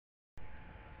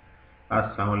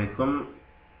Assalamu alaikum.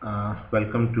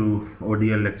 Welcome to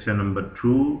ODL lecture number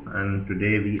 2, and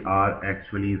today we are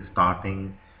actually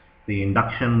starting the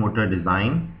induction motor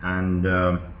design, and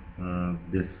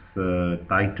this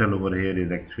title over here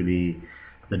is actually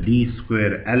the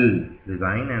D2L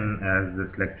design. And as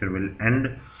this lecture will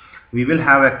end, we will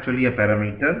have actually a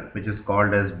parameter which is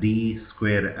called as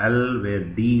D2L, where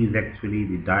D is actually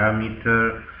the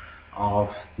diameter of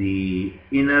the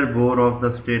inner bore of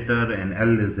the stator and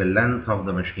L is the length of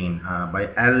the machine. By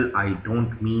L I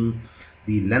don't mean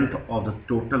the length of the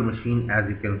total machine, as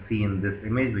you can see in this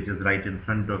image which is right in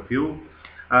front of you.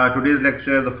 Today's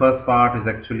lecture, the first part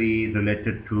is actually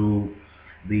related to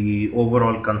the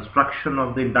overall construction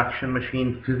of the induction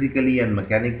machine physically and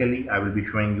mechanically. I will be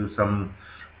showing you some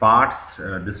parts,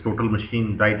 this total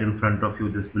machine right in front of you,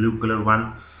 this blue color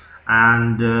one,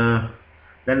 and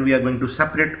then we are going to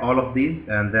separate all of these,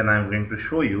 and then I'm going to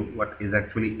show you what is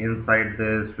actually inside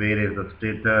this. Where is the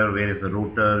stator, where is the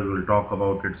rotor. We will talk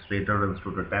about its stator and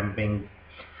stator tampings.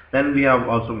 Then we are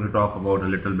also going to talk about a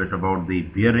little bit about the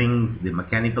bearings, the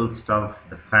mechanical stuff,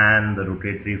 the fan, the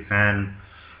rotatory fan,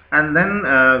 and then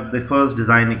the first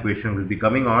design equation will be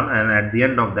coming on, and at the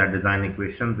end of that design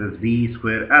equation, this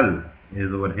D2L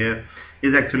is over here,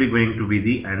 is actually going to be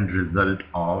the end result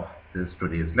of this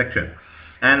today's lecture.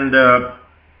 And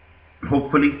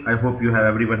hopefully, I hope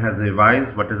everyone has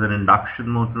revised what is an induction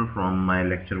motor from my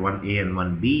lecture 1A and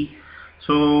 1B.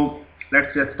 So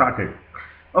let's get started.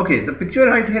 Okay, the picture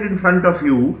right here in front of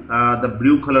you, the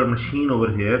blue color machine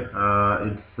over here,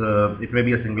 it may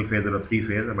be a single phase or a three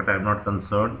phase, but I'm not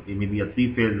concerned. It may be a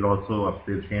three phase also of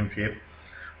the same shape.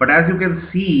 But as you can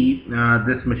see,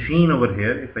 this machine over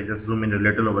here, if I just zoom in a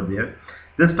little over there,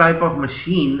 this type of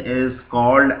machine is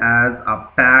called as a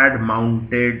pad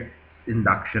mounted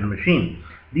induction machine.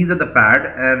 These are the pad,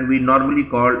 and we normally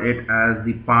call it as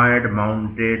the pad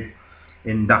mounted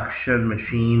induction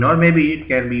machine, or maybe it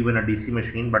can be even a DC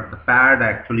machine, but the pad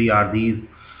actually are these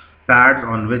pads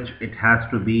on which it has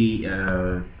to be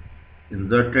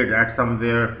inserted at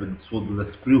somewhere with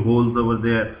the screw holes over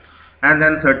there. And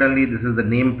then certainly this is the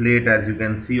name plate, as you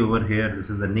can see over here. This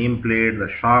is the name plate. The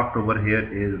shaft over here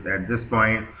is at this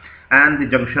point, and the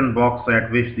junction box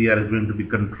at which there is going to be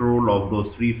control of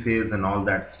those three phase and all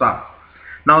that stuff.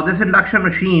 Now this induction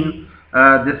machine,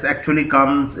 this actually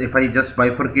comes, if I just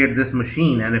bifurcate this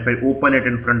machine and if I open it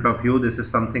in front of you, this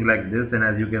is something like this. And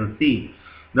as you can see,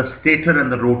 the stator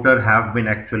and the rotor have been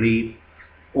actually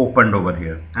opened over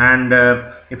here. And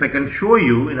if I can show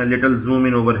you in a little zoom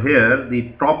in over here,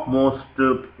 the topmost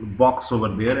box over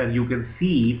there, and you can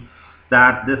see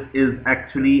that this is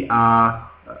actually a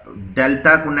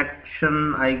delta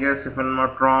connection, I guess, if I'm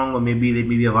not wrong, or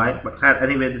maybe a Y, but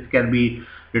anyway, this can be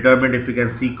determined if you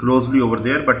can see closely over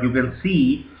there. But you can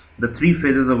see the three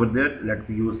phases over there. Let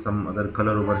me use some other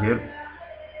color over here.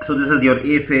 So this is your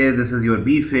A phase, this is your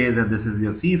B phase, and this is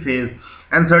your C phase.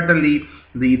 And certainly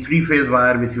the three phase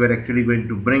wire which you are actually going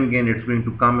to bring in, it's going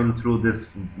to come in through this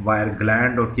wire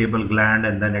gland or cable gland,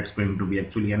 and then it's going to be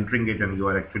actually entering it, and you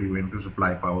are actually going to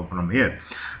supply power from here.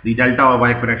 The delta or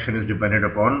Y connection is dependent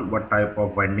upon what type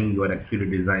of winding you are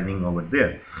actually designing over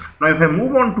there. Now if I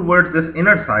move on towards this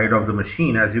inner side of the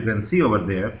machine, as you can see over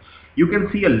there, you can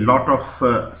see a lot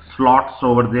of slots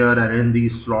over there, and in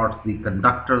these slots the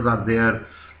conductors are there.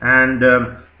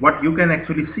 And what you can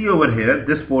actually see over here,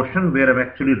 this portion where I'm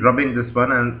actually rubbing this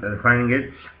one and refining it,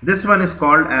 this one is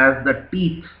called as the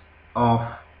teeth of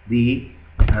the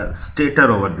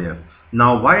stator over there.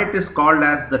 Now why it is called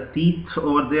as the teeth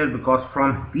over there? Because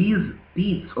from these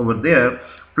teeth over there,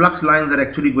 flux lines are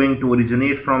actually going to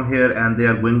originate from here, and they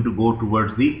are going to go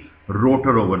towards the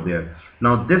rotor over there.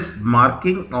 Now this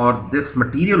marking or this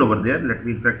material over there, let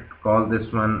me in fact call this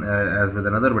one as with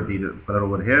another material color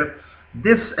over here,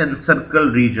 this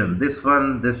encircle region, this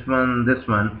one, this one, this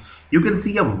one, you can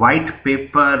see a white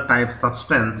paper type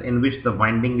substance in which the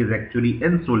winding is actually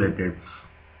insulated.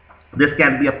 This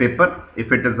can be a paper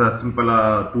if it is a simple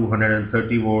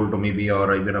 230 volt or maybe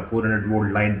or even a 400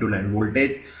 volt line to line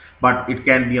voltage, but it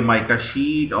can be a mica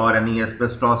sheet or any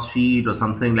asbestos sheet or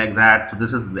something like that. So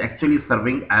this is actually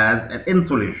serving as an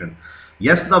insulation.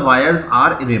 Yes, the wires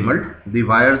are enameled. The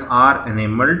wires are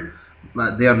enameled.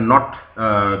 They are not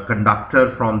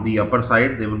conductor from the upper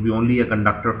side. They will be only a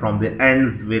conductor from the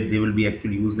ends, where they will be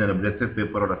actually used in abrasive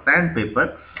paper or a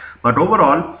sandpaper. But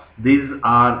overall, these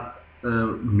are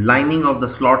lining of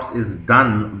the slots is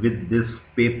done with this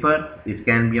paper. It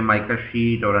can be a mica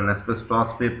sheet or an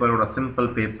asbestos paper or a simple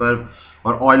paper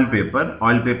or oil paper.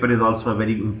 Oil paper is also a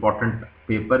very important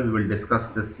paper. We will discuss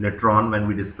this later on when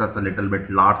we discuss a little bit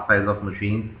large size of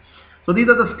machines. So these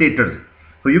are the stators.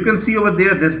 So you can see over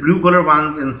there, this blue color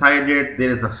ones, inside it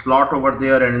there is a slot over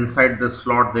there, and inside this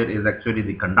slot there is actually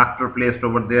the conductor placed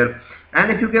over there.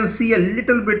 And if you can see a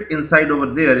little bit inside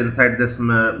over there, inside this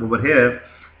over here,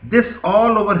 this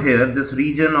all over here, this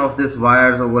region of this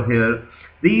wires over here,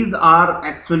 these are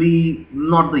actually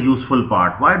not the useful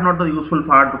part. Why not the useful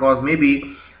part? Because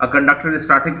maybe a conductor is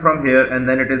starting from here and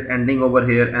then it is ending over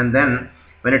here, and then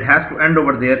when it has to end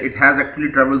over there, it has actually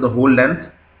traveled the whole length,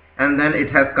 and then it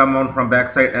has come on from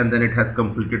backside, and then it has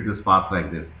completed this path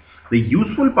like this. The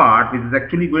useful part, which is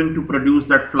actually going to produce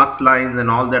that flux lines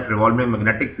and all that revolving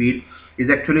magnetic field, is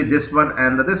actually this one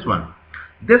and this one.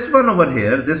 This one over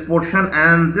here, this portion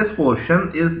and this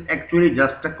portion, is actually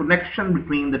just a connection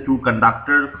between the two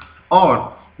conductors,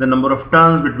 or the number of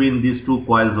turns between these two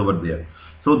coils over there.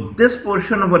 So this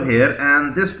portion over here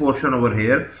and this portion over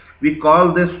here, we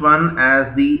call this one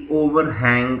as the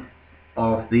overhang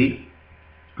of the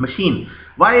machine.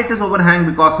 Why it is overhang?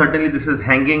 Because certainly this is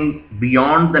hanging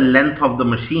beyond the length of the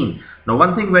machine. Now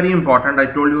one thing very important, I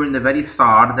told you in the very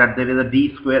start that there is a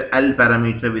D2L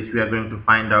parameter which we are going to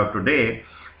find out today.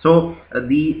 So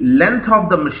the length of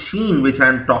the machine which I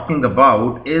am talking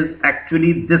about is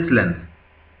actually this length.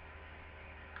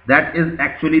 That is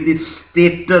actually the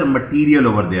stator material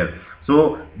over there.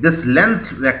 So this length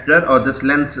vector or this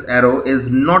length arrow is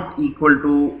not equal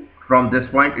to from this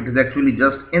point. It is actually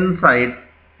just inside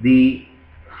the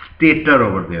stator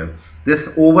over there. This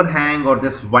overhang or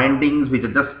this windings which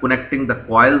are just connecting the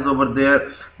coils over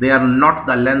there, they are not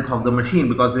the length of the machine,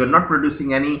 because we are not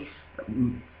producing any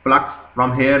flux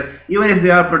from here. Even if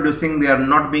they are producing, they are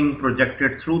not being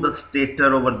projected through the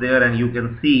stator over there, and you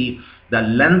can see the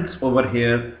length over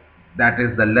here, that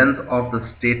is the length of the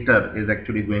stator, is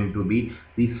actually going to be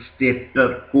the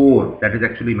stator core, that is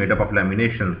actually made up of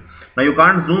laminations. Now you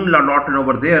can't zoom a lot in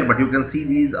over there, but you can see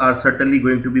these are certainly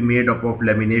going to be made up of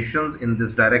laminations in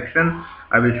this direction.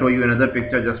 I will show you another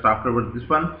picture just afterwards this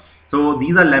one. So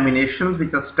these are laminations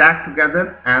which are stacked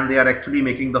together, and they are actually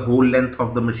making the whole length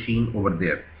of the machine over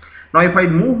there. Now if I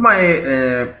move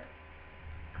my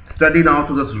study now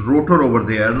to this rotor over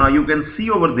there, now you can see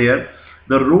over there,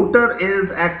 the rotor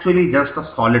is actually just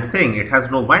a solid thing. It has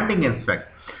no winding in fact.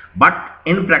 But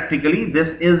in practically, this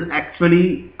is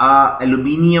actually a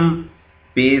aluminium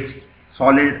based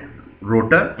solid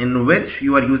rotor in which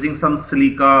you are using some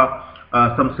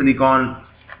silicon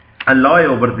alloy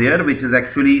over there, which is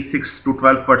actually 6 to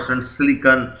 12%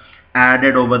 silicon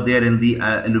added over there in the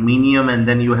aluminium, and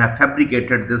then you have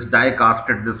fabricated this, die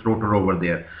casted this rotor over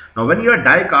there. Now when you are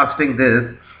die casting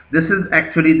this is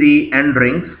actually the end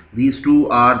rings. These two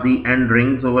are the end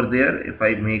rings over there, if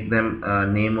I make them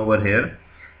name over here.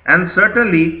 And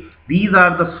certainly these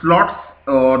are the slots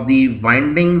or the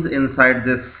windings inside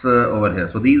this over here.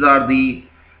 So these are the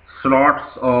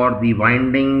slots or the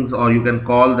windings, or you can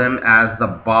call them as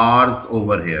the bars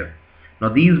over here. Now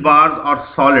these bars are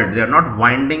solid, they are not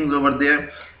windings over there,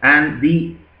 and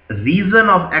the reason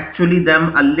of actually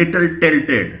them a little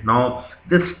tilted. Now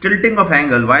this tilting of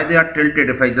angle, why they are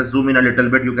tilted, if I just zoom in a little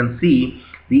bit, you can see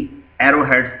the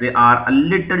arrowheads, they are a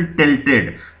little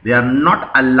tilted. They are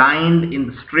not aligned in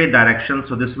the straight direction.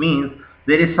 So this means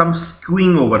there is some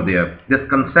skewing over there. This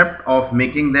concept of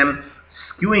making them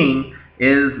skewing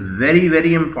is very,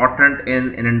 very important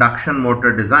in an induction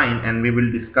motor design, and we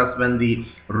will discuss when the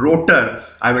rotor,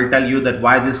 I will tell you that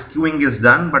why this skewing is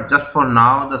done. But just for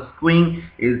now, the skewing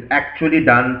is actually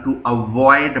done to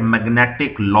avoid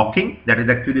magnetic locking, that is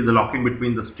actually the locking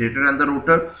between the stator and the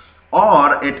rotor,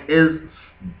 or it is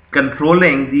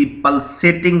controlling the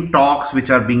pulsating torques which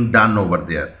are being done over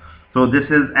there. So this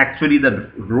is actually,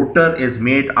 the rotor is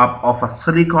made up of a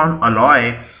silicon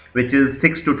alloy, which is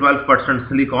 6 to 12%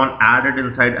 silicon added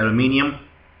inside aluminium.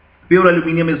 Pure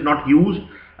aluminium is not used,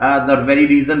 the very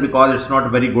reason because it's not a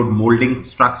very good molding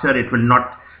structure. It will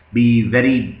not be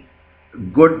very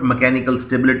good mechanical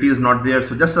stability is not there.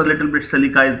 So just a little bit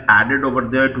silica is added over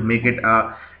there to make it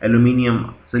a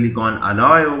aluminium silicon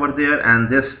alloy over there,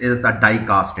 and this is a die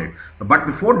casted. But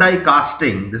before die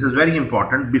casting, this is very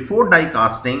important, before die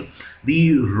casting,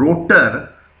 the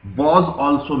rotor was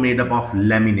also made up of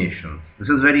laminations. This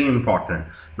is very important.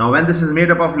 Now when this is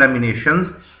made up of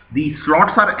laminations, the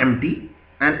slots are empty,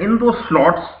 and in those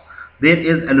slots there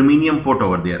is aluminium put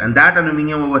over there, and that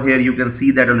aluminium over here, you can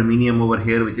see that aluminium over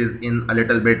here which is in a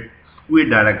little bit skewed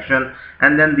direction,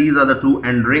 and then these are the two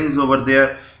end rings over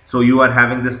there. So you are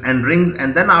having this end rings,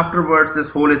 and then afterwards this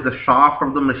hole is the shaft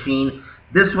of the machine.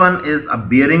 This one is a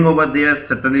bearing over there,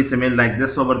 certainly similar like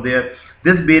this over there.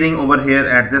 This bearing over here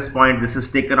at this point, this is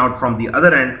taken out from the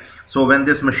other end. So when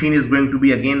this machine is going to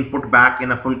be again put back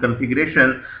in a full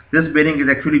configuration, this bearing is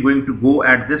actually going to go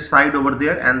at this side over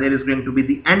there, and there is going to be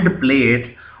the end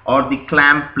plate or the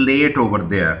clamp plate over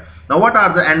there. Now what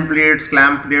are the end plates,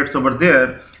 clamp plates over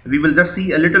there? We will just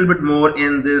see a little bit more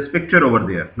in this picture over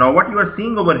there. Now what you are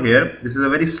seeing over here, this is a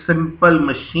very simple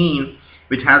machine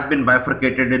which has been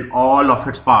bifurcated in all of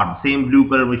its parts. Same blue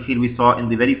color machine we saw in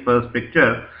the very first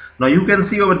picture. Now you can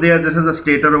see over there, this is a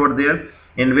stator over there,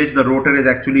 in which the rotor is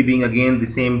actually being again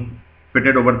the same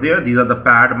fitted over there. These are the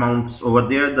pad mounts over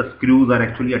there. The screws are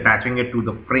actually attaching it to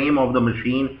the frame of the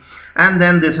machine. And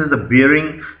then this is the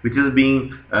bearing which is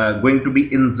being going to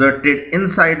be inserted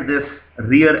inside this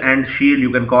rear end shield.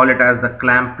 You can call it as the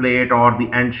clamp plate or the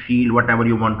end shield, whatever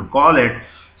you want to call it.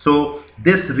 So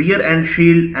this rear end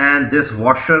shield and this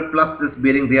washer plus this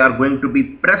bearing, they are going to be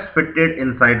press fitted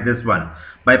inside this one.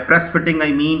 By press fitting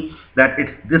I mean that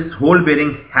this whole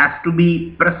bearing has to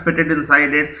be press fitted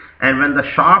inside it, and when the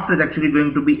shaft is actually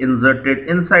going to be inserted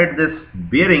inside this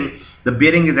bearing, the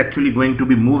bearing is actually going to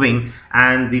be moving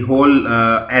and the whole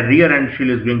rear end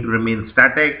shield is going to remain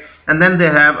static. And then they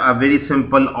have a very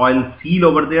simple oil seal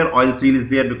over there. Oil seal is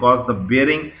there because the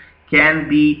bearing can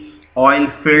be oil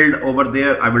filled over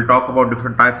there. I will talk about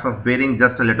different types of bearing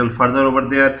just a little further over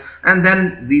there. And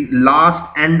then the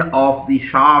last end of the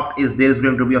shaft is there is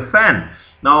going to be a fan.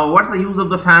 Now what's the use of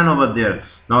the fan over there?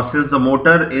 Now since the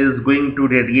motor is going to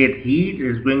radiate heat,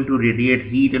 it is going to radiate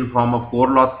heat in form of core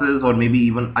losses or maybe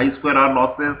even I square R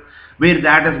losses, where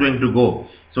that is going to go.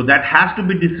 So that has to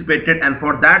be dissipated, and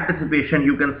for that dissipation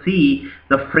you can see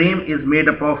the frame is made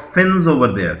up of fins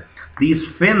over there. These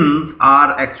fins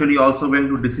are actually also going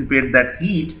to dissipate that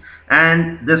heat,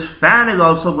 and this fan is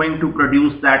also going to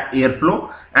produce that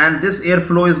airflow, and this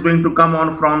airflow is going to come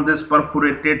on from this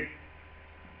perforated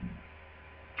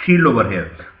shield over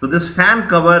here. So this fan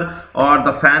cover or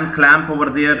the fan clamp over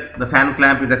there, the fan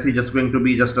clamp is actually just going to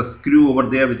be just a screw over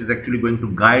there which is actually going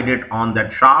to guide it on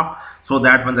that shaft, so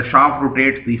that when the shaft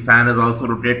rotates, the fan is also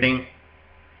rotating.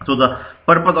 So the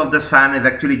purpose of this fan is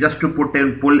actually just to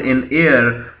pull in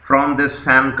air from this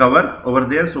fan cover over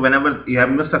there. So whenever you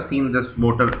must have seen this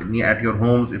motor at your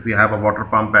homes, if you have a water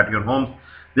pump at your homes,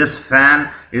 this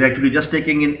fan is actually just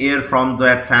taking in air from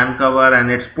that fan cover and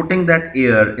it's putting that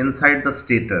air inside the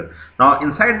stator. Now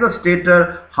inside the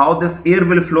stator, how this air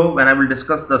will flow, when I will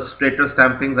discuss the stator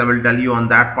stampings, I will tell you on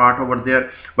that part over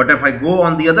there. But if I go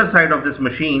on the other side of this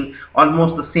machine,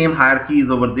 almost the same hierarchy is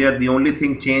over there. The only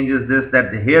thing changes this,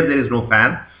 that here there is no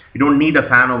fan. You don't need a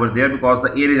fan over there because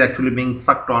the air is actually being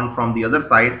sucked on from the other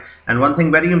side. And one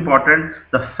thing very important,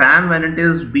 the fan, when it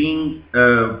is being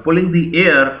pulling the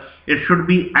air, it should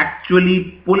be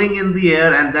actually pulling in the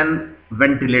air and then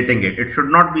ventilating it. It should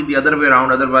not be the other way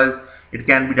around, otherwise it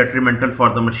can be detrimental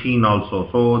for the machine also.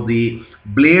 So the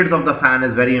blades of the fan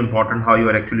is very important, how you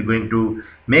are actually going to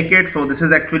make it. So this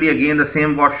is actually again the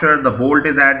same washer, the bolt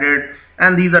is added,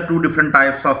 and these are two different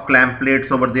types of clamp plates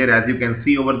over there, as you can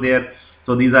see over there.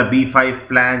 So these are B5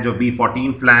 flange or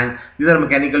B14 flange. These are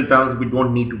mechanical terms, we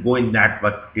don't need to go in that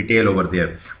much detail over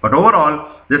there. But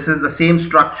overall, this is the same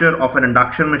structure of an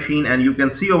induction machine, and you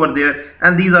can see over there,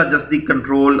 and these are just the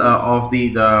control of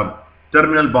the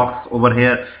terminal box over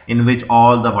here, in which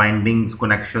all the windings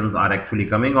connections are actually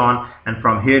coming on, and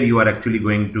from here you are actually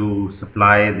going to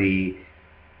supply the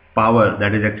power,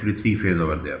 that is actually 3-phase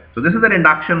over there. So this is an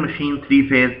induction machine,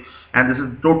 3-phase, and this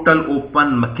is total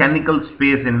open mechanical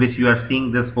space in which you are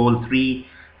seeing this whole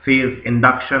 3-phase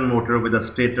induction motor with a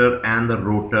stator and the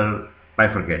rotor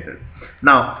bifurcated.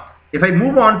 Now if I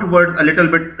move on towards a little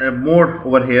bit more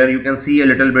over here, you can see a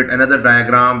little bit another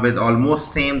diagram with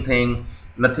almost same thing,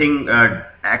 nothing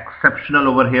exceptional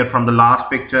over here from the last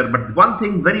picture. But one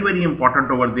thing very, very important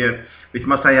over there, which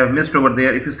must I have missed over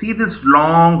there, if you see this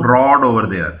long rod over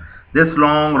there, this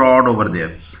long rod over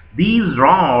there, these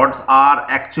rods are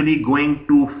actually going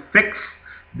to fix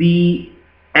the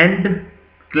end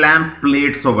clamp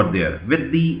plates over there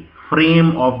with the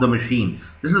frame of the machine.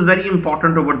 This is very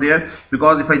important over there,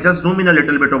 because if I just zoom in a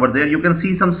little bit over there, you can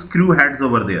see some screw heads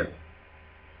over there.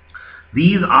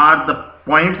 These are the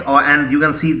points, and you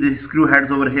can see the screw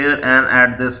heads over here and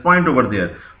at this point over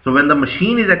there. So when the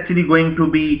machine is actually going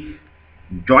to be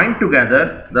joined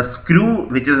together, the screw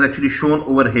which is actually shown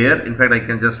over here, in fact I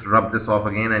can just rub this off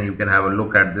again and you can have a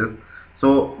look at this.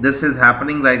 So this is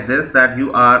happening like this, that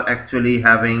you are actually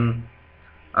having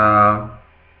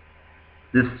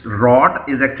this rod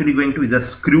is actually going to,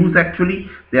 the screws actually,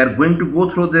 they are going to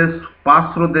go through this,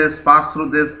 pass through this,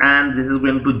 and this is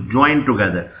going to join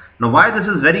together. Now why this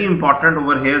is very important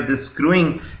over here, this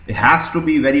screwing, it has to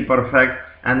be very perfect,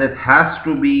 and it has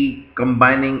to be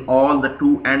combining all the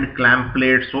two end clamp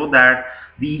plates so that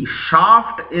the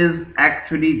shaft is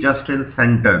actually just in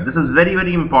center. This is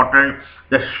very important.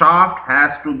 The shaft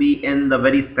has to be in the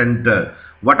very center.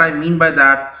 What I mean by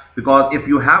that, because if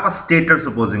you have a stator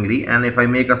supposingly, and if I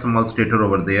make a small stator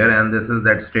over there, and this is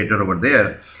that stator over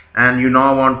there, and you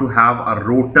now want to have a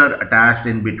rotor attached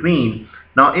in between.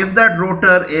 Now if that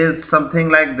rotor is something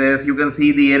like this, you can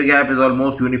see the air gap is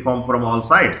almost uniform from all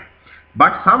sides.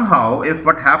 But somehow if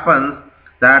what happens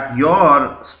that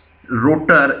your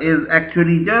rotor is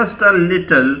actually just a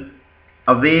little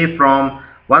away from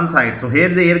one side. So here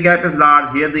the air gap is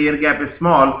large, here the air gap is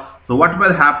small. So what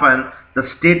will happen? The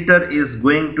stator is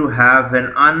going to have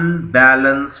an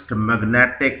unbalanced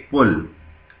magnetic pull.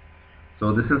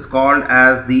 So this is called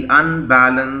as the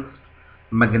unbalanced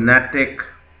magnetic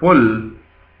pull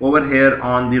over here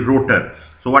on the rotor.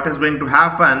 So what is going to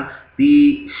happen?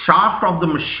 The shaft of the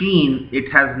machine,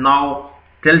 it has now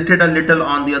tilted a little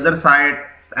on the other side,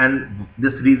 and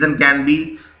this reason can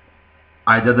be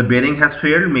either the bearing has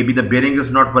failed, maybe the bearing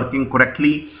is not working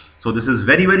correctly. So this is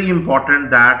very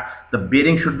important that the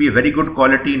bearing should be a very good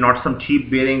quality, not some cheap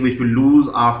bearing which will lose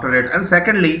after it. And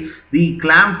secondly, the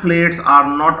clamp plates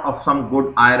are not of some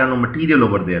good iron or material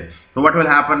over there. So what will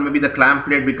happen? Maybe the clamp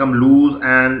plate become loose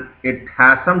and it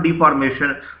has some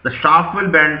deformation. The shaft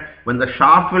will bend. When the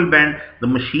shaft will bend, the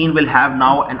machine will have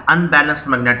now an unbalanced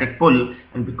magnetic pull,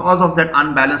 and because of that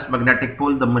unbalanced magnetic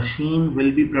pull, the machine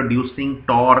will be producing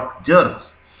torque jerks.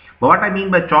 But what I mean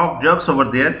by torque jerks over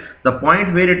there, the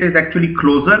point where it is actually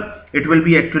closer, it will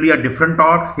be actually a different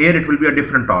torque. Here it will be a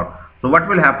different torque. So what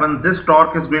will happen? This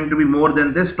torque is going to be more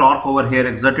than this torque over here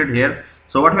exerted here.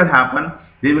 So what will happen?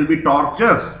 There will be torque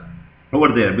jerks over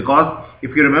there, because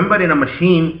if you remember in a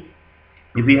machine,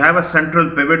 if we have a central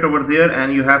pivot over there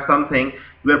and you have something,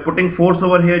 you are putting force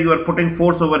over here, you are putting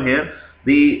force over here,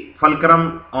 the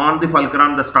fulcrum, on the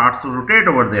fulcrum, the starts to rotate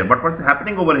over there. But what's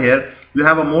happening over here, you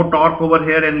have a more torque over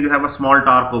here and you have a small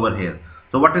torque over here.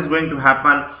 So what is going to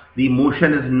happen? The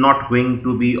motion is not going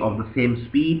to be of the same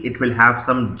speed. It will have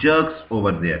some jerks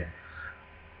over there.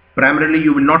 Primarily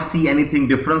you will not see anything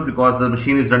different because the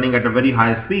machine is running at a very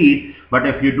high speed. But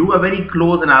if you do a very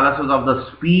close analysis of the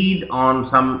speed on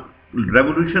some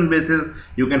revolution basis,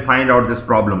 you can find out this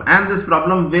problem, and this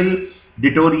problem will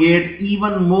deteriorate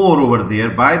even more over there.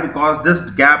 Why? Because this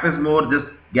gap is more, this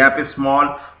gap is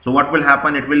small. So what will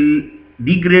happen? It will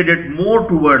degrade it more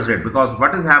towards it, because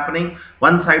what is happening,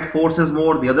 one side force is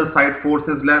more, the other side force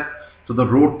is less. So the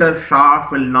rotor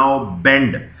shaft will now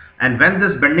bend, and when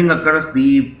this bending occurs,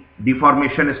 the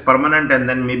deformation is permanent, and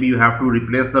then maybe you have to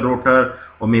replace the rotor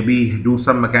or maybe do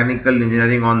some mechanical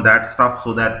engineering on that stuff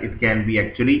so that it can be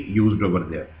actually used over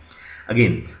there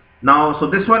again. Now, so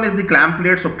this one is the clamp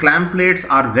plate. So clamp plates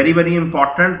are very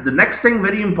important. The next thing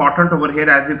very important over here,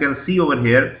 as you can see over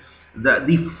here,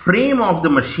 the frame of the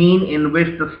machine in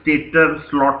which the stator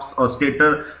slots or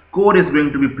stator core is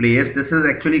going to be placed, this is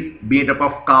actually made up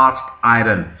of cast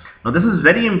iron. Now this is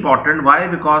very important. Why?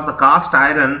 Because the cast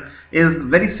iron is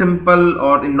very simple,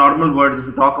 or in normal words if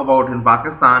we talk about in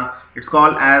Pakistan, it's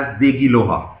called as degi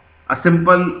loha. A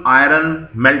simple iron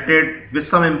melted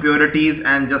with some impurities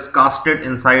and just casted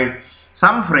inside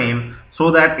some frame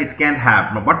so that it can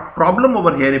have. Now, but problem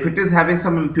over here, if it is having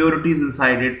some impurities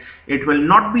inside it, it will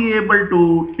not be able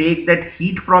to take that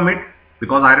heat from it,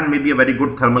 because iron may be a very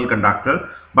good thermal conductor,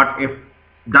 but if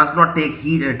does not take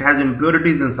heat, it has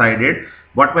impurities inside it,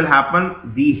 what will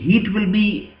happen? The heat will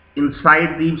be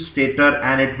inside the stator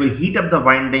and it will heat up the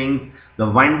windings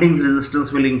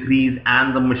resistance will increase,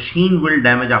 and the machine will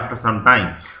damage after some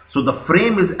time. So the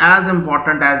frame is as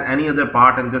important as any other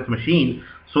part in this machine.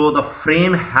 So the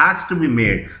frame has to be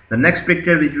made. The next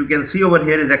picture which you can see over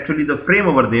here is actually the frame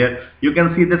over there. You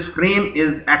can see this frame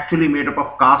is actually made up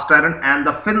of cast iron and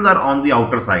the fins are on the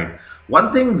outer side.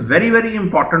 One thing very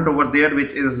important over there,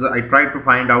 which is I tried to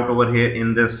find out over here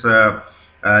in this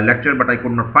lecture, but I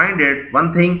could not find it.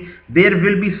 One thing, there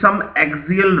will be some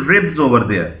axial ribs over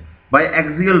there. By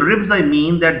axial ribs, I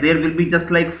mean that there will be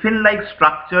just like fin-like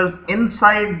structures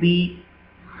inside the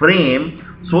frame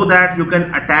so that you can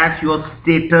attach your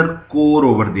stator core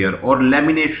over there or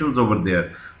laminations over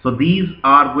there. So these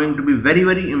are going to be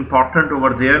very important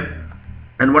over there.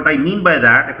 And what I mean by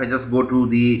that, if I just go to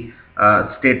the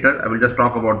stator, I will just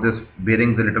talk about this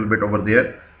bearings a little bit over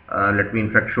there. Let me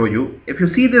in fact show you. If you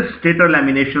see this stator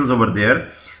laminations over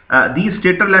there, these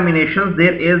stator laminations,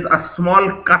 there is a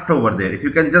small cut over there. If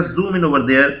you can just zoom in over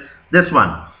there, this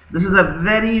one, this is a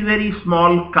very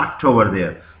small cut over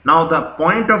there. Now the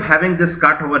point of having this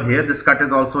cut over here, this cut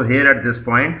is also here at this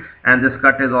point, and this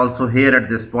cut is also here at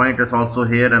this point, it's also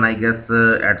here, and I guess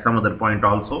at some other point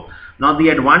also. Now the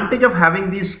advantage of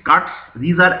having these cuts,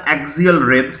 these are axial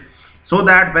ribs, so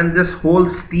that when this whole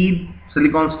steel,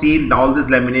 silicon steel, all these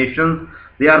laminations,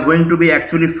 they are going to be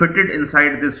actually fitted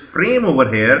inside this frame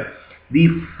over here. The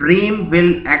frame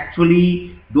will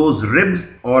actually, those ribs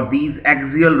or these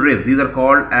axial ribs, these are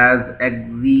called as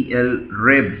axial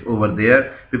ribs over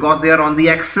there because they are on the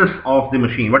axis of the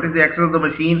machine. What is the axis of the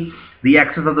machine? The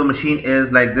axis of the machine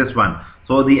is like this one.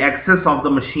 So the axis of the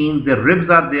machine, the ribs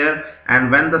are there,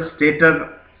 and when the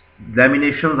stator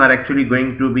laminations are actually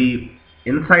going to be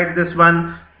inside this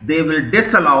one, they will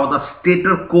disallow the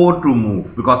stator core to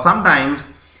move, because sometimes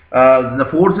the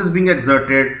force is being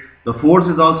exerted. The force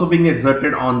is also being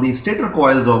exerted on the stator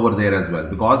coils over there as well,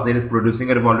 because there is producing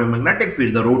a revolving magnetic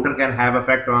field. The rotor can have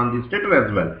effect on the stator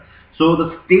as well. So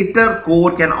the stator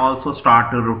core can also start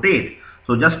to rotate.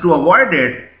 So just to avoid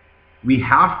it, we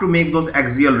have to make those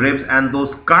axial ribs and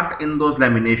those cut in those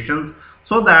laminations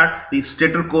so that the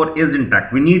stator core is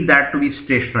intact. We need that to be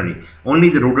stationary. Only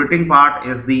the rotating part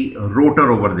is the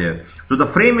rotor over there. So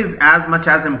the frame is as much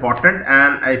as important,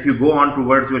 and if you go on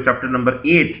towards your chapter number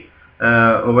 8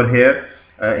 over here,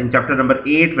 in chapter number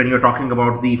 8, when you're talking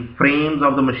about the frames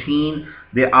of the machine,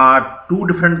 there are two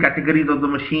different categories of the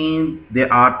machine. They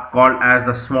are called as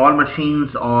the small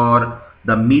machines or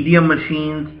the medium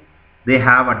machines. They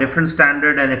have a different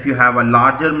standard, and if you have a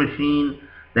larger machine,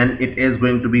 then it is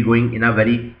going to be going in a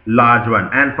very large one.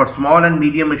 And for small and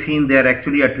medium machine, they are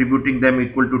actually attributing them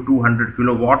equal to 200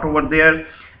 kilowatt over there.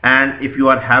 And if you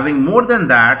are having more than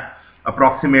that,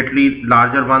 approximately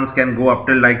larger ones can go up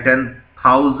till like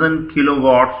 10,000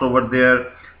 kilowatts over there.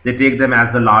 They take them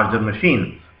as the larger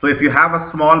machine. So if you have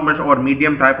a small or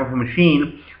medium type of a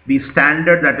machine, the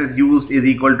standard that is used is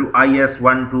equal to IS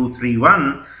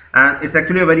 1231, and it's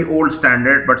actually a very old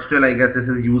standard, but still I guess this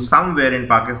is used somewhere in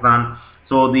Pakistan.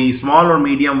 So the small or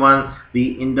medium one,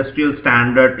 the industrial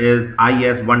standard is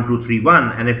IS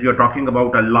 1231, and if you're talking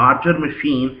about a larger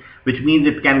machine, which means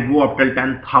it can go up till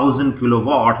 10,000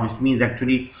 kilowatts, which means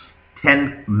actually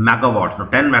 10 megawatts. Now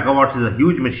 10 megawatts is a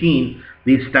huge machine.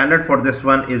 The standard for this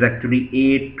one is actually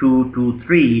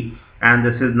 8223, and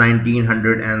this is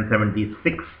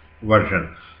 1976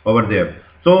 version over there.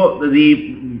 So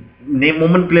the name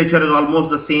nomenclature is almost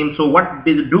the same. So what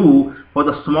they do for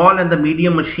the small and the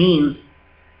medium machines,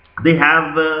 they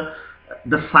have the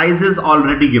sizes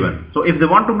already given. So if they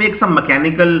want to make some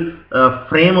mechanical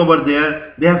frame over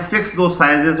there, they have fixed those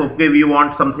sizes. Okay, we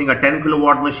want something a 10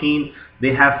 kilowatt machine.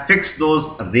 They have fixed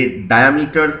those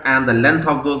diameters and the length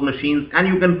of those machines, and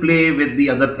you can play with the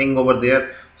other thing over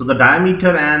there. So the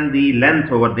diameter and the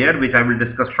length over there, which I will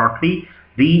discuss shortly,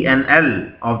 D and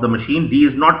L of the machine. D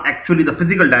is not actually the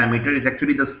physical diameter, it's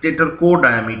actually the stator core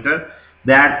diameter.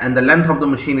 That, and the length of the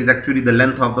machine is actually the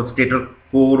length of the stator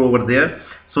core over there.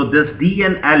 So this D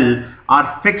and L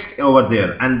are fixed over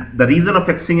there, and the reason of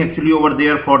fixing actually over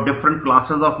there for different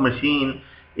classes of machine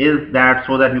is that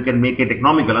so that you can make it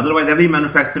economical. Otherwise every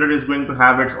manufacturer is going to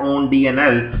have its own D and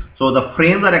L. So the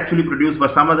frames are actually produced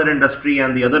by some other industry,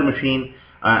 and the other machine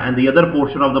and the other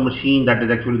portion of the machine, that is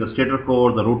actually the stator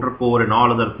core, the rotor core, and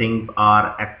all other things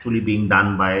are actually being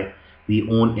done by the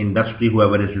own industry,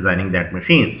 whoever is designing that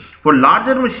machine. For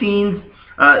larger machines,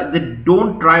 they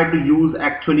don't try to use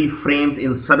actually frames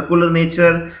in circular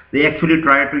nature. They actually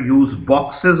try to use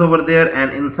boxes over there,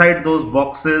 and inside those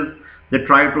boxes they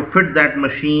try to fit that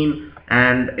machine.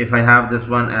 And if I have this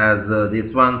one as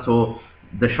this one, so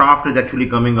the shaft is actually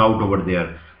coming out over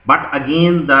there. But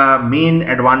again, the main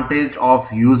advantage of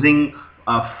using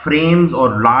frames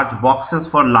or large boxes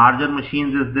for larger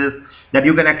machines is this, that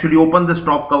you can actually open this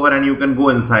top cover and you can go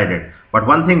inside it. But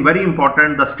one thing very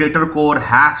important, the stator core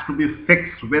has to be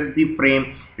fixed with the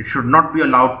frame. It should not be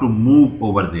allowed to move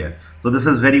over there. So this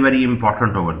is very, very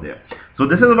important over there. So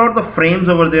this is about the frames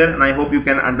over there, and I hope you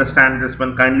can understand this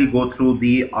one. Kindly go through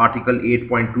the article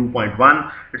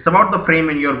 8.2.1. It's about the frame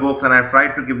in your books, and I've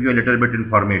tried to give you a little bit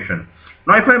information.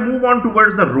 Now if I move on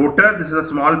towards the rotor, this is a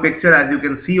small picture. As you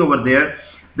can see over there,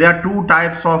 there are two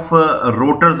types of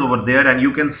rotors over there, and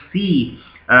you can see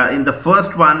in the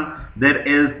first one there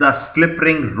is the slip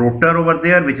ring rotor over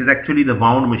there, which is actually the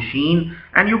wound machine,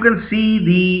 and you can see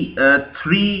the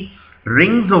three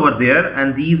rings over there,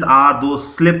 and these are those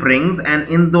slip rings, and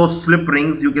in those slip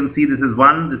rings you can see this is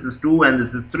 1, this is 2, and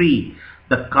this is 3.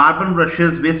 The carbon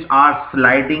brushes which are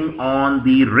sliding on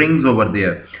the rings over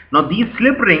there. Now these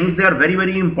slip rings, they are very,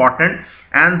 very important,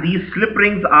 and these slip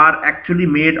rings are actually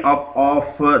made up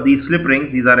of these slip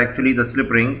rings. These are actually the slip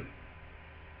rings.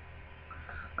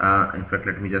 In fact,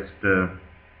 let me just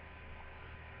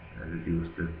I'll reduce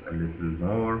this a little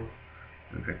more.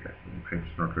 In fact,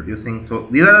 it's not reducing. So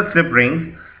these are the slip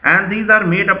rings, and these are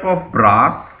made up of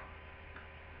brass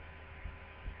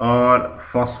or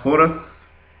phosphorus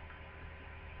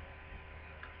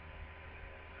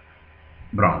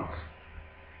bronze.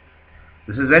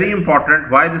 This is very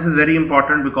important. Why this is very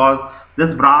important? Because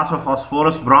this brass or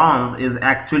phosphorus bronze is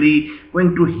actually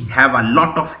going to have a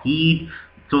lot of heat.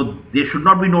 So there should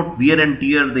not be no wear and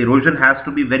tear. The erosion has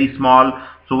to be very small.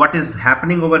 So what is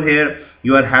happening over here?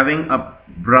 You are having a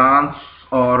bronze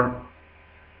or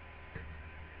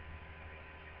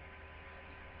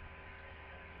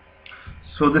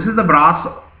so this is the brass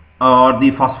or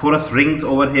the phosphorus rings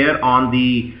over here on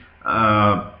the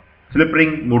slip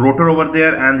ring rotor over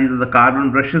there, and these are the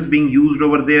carbon brushes being used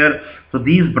over there. So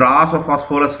these brass or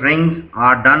phosphorus rings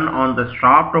are done on the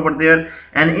shaft over there,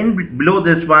 and in below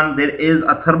this one there is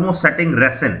a thermosetting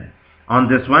resin on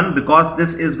this one, because this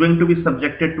is going to be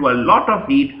subjected to a lot of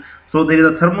heat. So there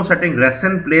is a thermosetting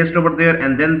resin placed over there,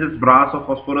 and then this brass or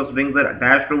phosphorus rings are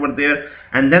attached over there,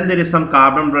 and then there is some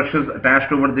carbon brushes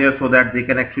attached over there, so that they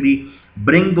can actually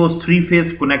bring those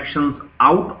three-phase connections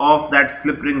out of that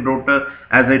slip ring rotor.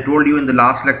 As I told you in the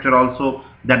last lecture also,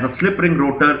 that the slip ring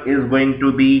rotor is going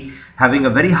to be having a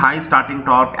very high starting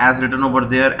torque as written over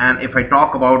there. And if I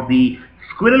talk about the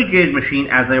squirrel cage machine,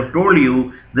 as I have told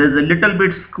you, there is a little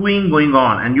bit skewing going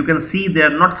on, and you can see they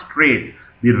are not straight.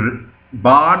 The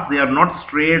bars, they are not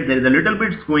straight, there is a little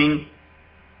bit skewing,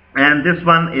 and this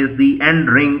one is the end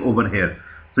ring over here.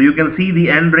 So you can see the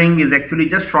end ring is actually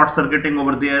just short circuiting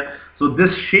over there. So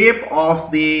this shape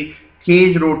of the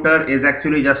cage rotor is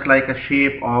actually just like a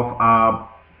shape of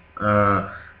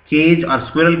a cage or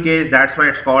squirrel cage. That's why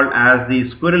it's called as the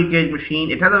squirrel cage machine.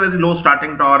 It has a very low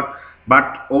starting torque,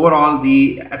 but overall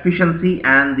the efficiency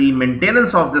and the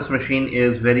maintenance of this machine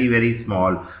is very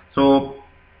small. So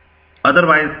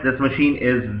otherwise this machine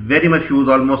is very much used.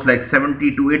 Almost like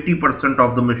 70 to 80%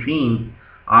 of the machines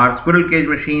are squirrel cage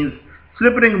machines.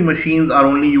 Slip ring machines are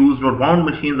only used, or wound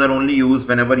machines are only used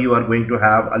whenever you are going to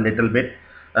have a little bit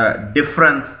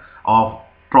difference of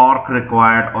torque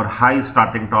required or high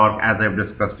starting torque, as I've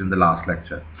discussed in the last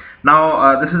lecture.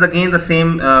 Now this is again the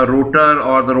same rotor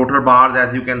or the rotor bars,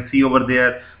 as you can see over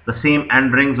there, the same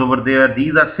end rings over there.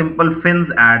 These are simple fins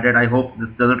added. I hope this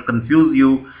doesn't confuse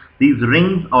you. These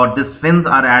rings or these fins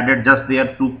are added just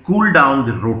there to cool down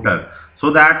the rotor,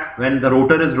 so that when the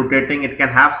rotor is rotating, it can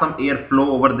have some airflow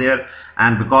over there,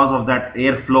 and because of that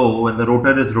airflow, when the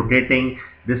rotor is rotating,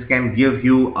 this can give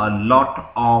you a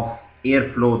lot of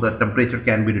airflow. The temperature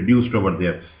can be reduced over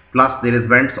there. Plus there is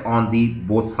vents on the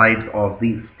both sides of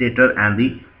the stator and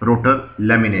the rotor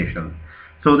lamination.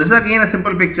 So this is again a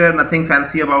simple picture, nothing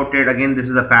fancy about it. Again, this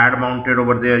is a pad mounted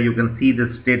over there. You can see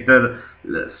the stator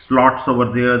slots over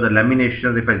there, the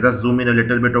laminations. If I just zoom in a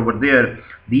little bit over there,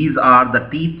 these are the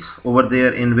teeth over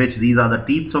there, in which these are the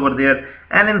teeth over there,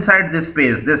 and inside this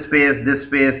space, this space, this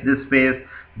space, this space,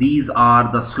 these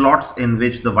are the slots in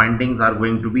which the windings are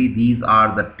going to be. These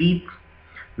are the teeth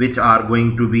which are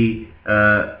going to be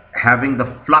having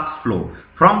the flux flow.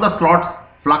 From the slots,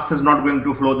 flux is not going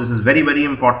to flow. This is very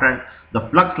important. The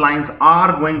flux lines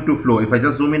are going to flow. If I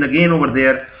just zoom in again over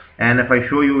there, and if I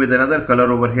show you with another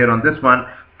color over here on this one,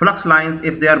 flux lines,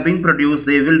 if they are being produced,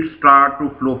 they will start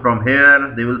to flow from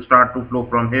here, they will start to flow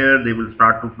from here, they will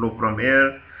start to flow from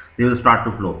here, they will start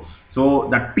to flow. So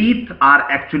the teeth are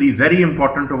actually very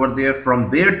important over there. From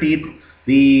their teeth,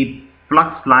 the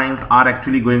flux lines are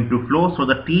actually going to flow. So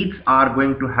the teeth are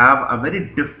going to have a very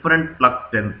different flux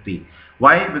density.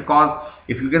 Why? Because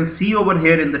if you can see over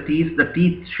here in the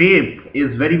teeth shape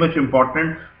is very much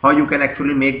important, how you can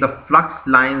actually make the flux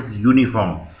lines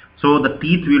uniform. So the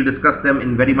teeth, we will discuss them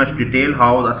in very much detail,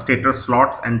 how the stator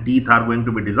slots and teeth are going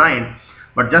to be designed.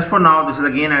 But just for now, this is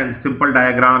again a simple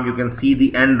diagram. You can see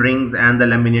the end rings and the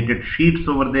laminated sheets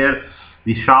over there,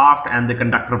 the shaft and the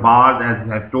conductor bars. As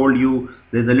I have told you,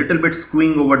 there's a little bit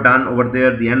skewing done over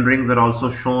there. The end rings are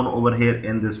also shown over here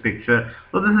in this picture.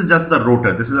 So this is just the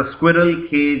rotor. This is a squirrel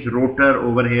cage rotor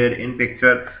over here in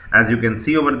picture, as you can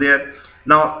see over there.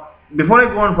 Now, before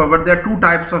I go on forward, there are two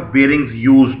types of bearings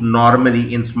used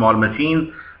normally in small machines.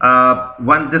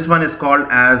 This one is called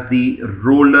as the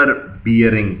roller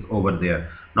bearings over there.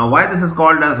 Now, why this is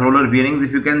called as roller bearings?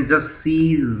 If you can just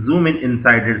see, zoom in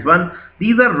inside this one,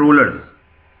 these are rollers.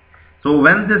 So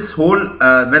when this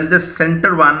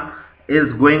center one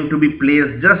is going to be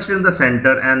placed just in the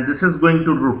center, and this is going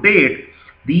to rotate,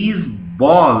 these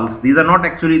balls, these are not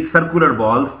actually circular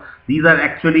balls, these are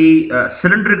actually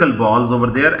cylindrical balls over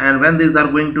there, and when these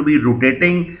are going to be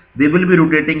rotating, they will be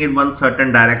rotating in one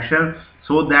certain direction,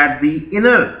 so that the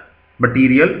inner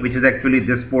material, which is actually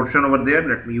this portion over there.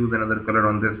 Let me use another color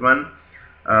on this one.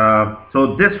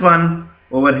 So this one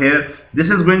over here, this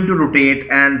is going to rotate,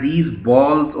 and these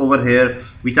balls over here,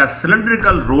 which are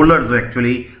cylindrical rollers,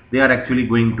 actually they are actually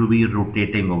going to be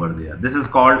rotating over there. This is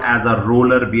called as a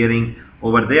roller bearing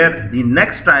over there. The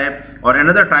next type or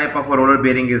another type of a roller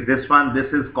bearing is this one. This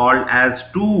is called as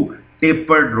two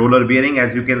tapered roller bearing.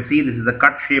 As you can see, this is a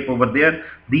cut shape over there.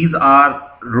 These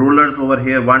are rollers over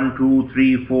here: 1 2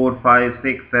 3 4 5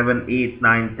 6 7 8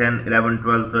 9 10 11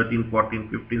 12 13 14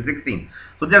 15 16.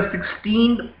 So there are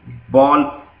 16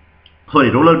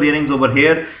 roller bearings over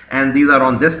here, and these are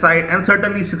on this side, and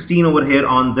certainly 16 over here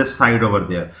on this side over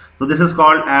there. So this is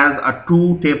called as a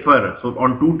two taper. So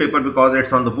on two taper, because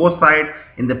it's on the both side.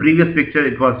 In the previous picture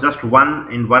it was just one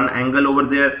in one angle over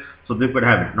there, so they could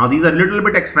have it. Now these are a little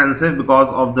bit expensive because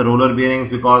of the roller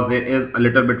bearings, because there is a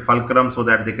little bit fulcrum so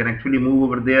that they can actually move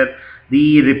over there.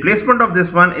 The replacement of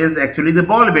this one is actually the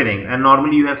ball bearing, and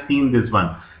normally you have seen this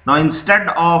one. Now instead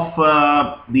of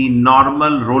the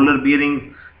normal roller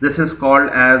bearings, this is called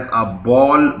as a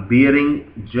ball bearing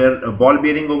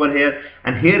over here,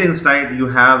 and here inside you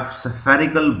have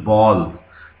spherical balls.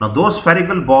 Now those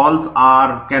spherical balls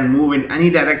can move in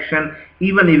any direction.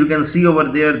 Even if you can see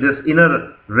over there, this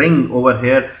inner ring over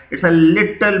here, it's a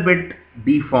little bit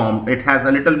deformed, it has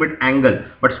a little bit angle,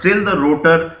 but still the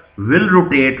rotor will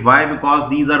rotate. Why? Because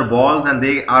these are balls and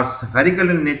they are spherical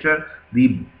in nature.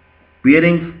 The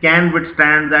bearings can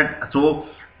withstand that. So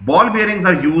ball bearings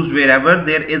are used wherever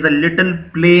there is a little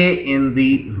play in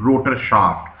the rotor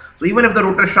shaft. So even if the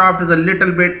rotor shaft is a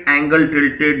little bit angle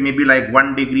tilted, maybe like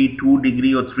 1 degree, 2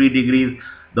 degree or 3 degrees,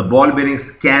 the ball bearings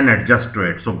can adjust to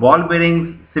it. So ball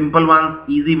bearings, simple ones,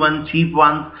 easy ones, cheap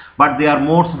ones, but they are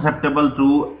more susceptible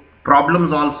to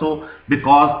problems also,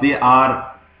 because they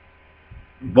are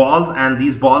balls, and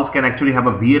these balls can actually have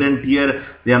a wear and tear.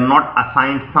 They are not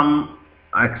assigned some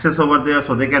axis over there,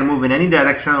 so they can move in any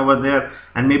direction over there,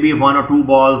 and maybe one or two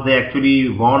balls they actually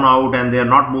worn out and they are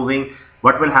not moving.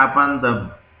 What will happen?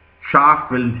 The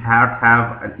shaft will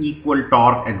have an equal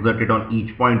torque exerted on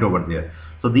each point over there.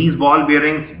 So these ball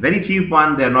bearings, very cheap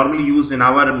one, they are normally used in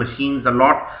our machines a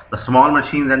lot, the small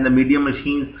machines and the medium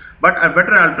machines. But a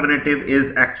better alternative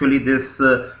is actually this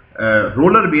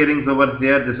roller bearings over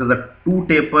there. This is a two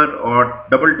taper or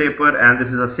double taper, and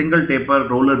this is a single taper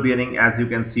roller bearing, as you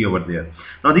can see over there.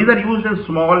 Now these are used in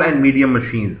small and medium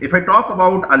machines. If I talk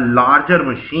about a larger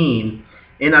machine,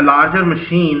 in a larger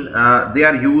machine they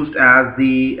are used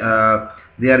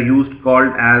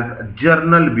called as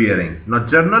journal bearings. Now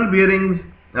journal bearings,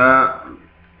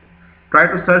 try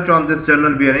to search on this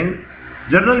journal bearing.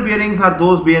 Journal bearings are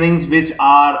those bearings which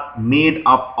are made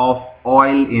up of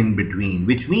oil in between,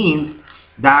 which means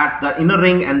that the inner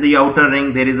ring and the outer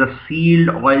ring, there is a sealed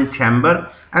oil chamber,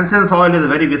 and since oil is a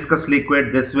very viscous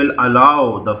liquid, this will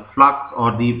allow the flux,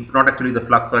 or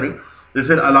this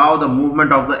will allow the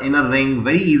movement of the inner ring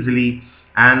very easily,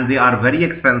 and they are very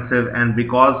expensive. And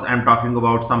because I'm talking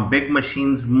about some big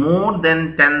machines, more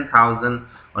than 10,000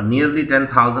 or nearly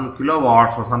 10,000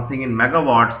 kilowatts or something in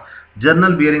megawatts,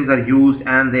 journal bearings are used,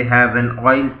 and they have an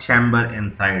oil chamber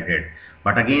inside it.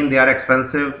 But again, they are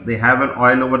expensive. They have an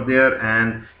oil over there,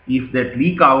 and if that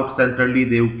leak out, certainly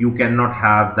you cannot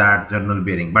have that journal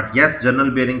bearing. But yes, journal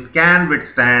bearings can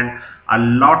withstand a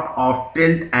lot of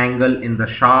tilt angle in the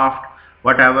shaft,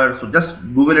 whatever. So just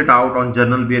Google it out on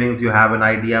journal bearings. You have an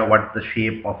idea what the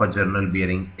shape of a journal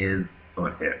bearing is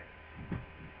over here.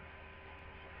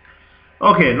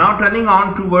 Okay, now turning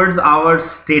on towards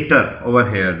our stator over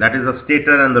here. That is the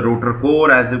stator and the rotor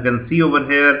core. As you can see over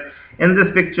here in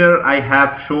this picture, I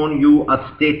have shown you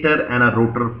a stator and a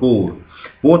rotor core.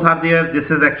 Both are there. This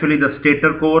is actually the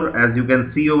stator core. As you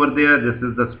can see over there, this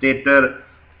is the stator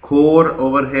core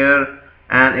over here.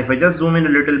 And if I just zoom in a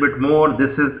little bit more,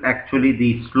 this is actually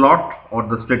the slot or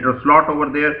the stator slot over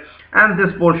there. And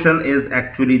this portion is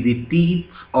actually the teeth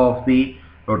of the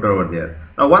rotor over there.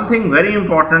 Now one thing very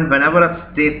important, whenever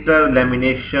a stator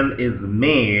lamination is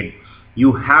made,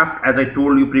 you have, as I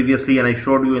told you previously and I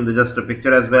showed you in just a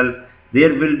picture as well,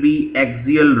 there will be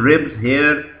axial ribs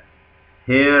here,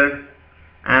 here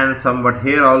and somewhat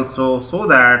here also, so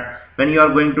that when you are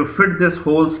going to fit this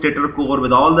whole stator core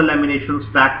with all the laminations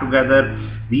stacked together,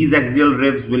 these axial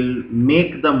ribs will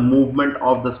make the movement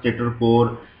of the stator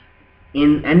core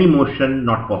in any motion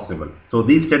not possible. So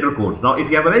these stator cores. Now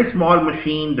if you have a very small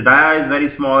machine, the dia is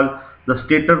very small, the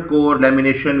stator core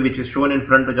lamination which is shown in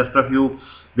front of just of you,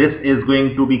 this is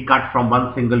going to be cut from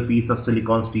one single piece of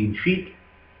silicone steel sheet.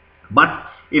 But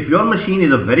if your machine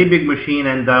is a very big machine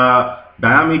and the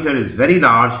diameter is very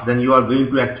large, then you are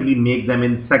going to actually make them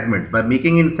in segments. By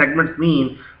making in segments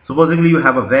means, Supposedly you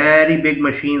have a very big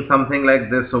machine, something like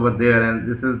this over there, and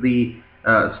this is the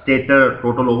stator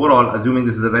total overall, assuming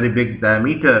this is a very big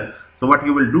diameter. So what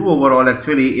you will do overall,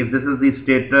 actually, if this is the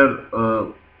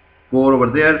stator core over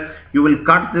there, you will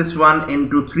cut this one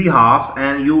into 3 halves,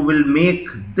 and you will make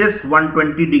this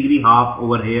 120-degree half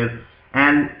over here,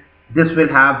 and this will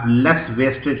have less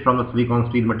wastage from the silicon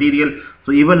steel material.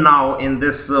 So even now in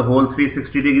this whole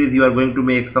 360 degrees, you are going to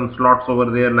make some slots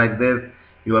over there like this,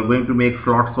 you are going to make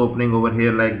slots opening over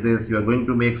here like this, you are going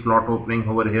to make slot opening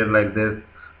over here like this.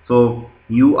 So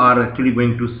you are actually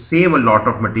going to save a lot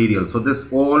of material. So this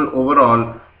all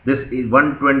overall, this is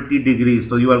 120 degrees,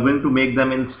 so you are going to make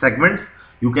them in segments.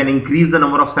 You can increase the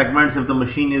number of segments if the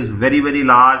machine is very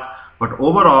large, but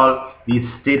overall the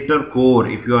stator core,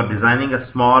 if you are designing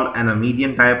a small and a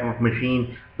medium type of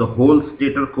machine, the whole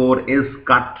stator core is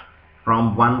cut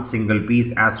from one single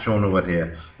piece as shown over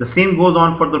here. The same goes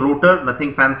on for the rotor,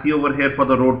 nothing fancy over here for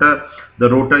the rotor. The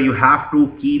rotor, you have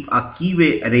to keep a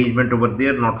keyway arrangement over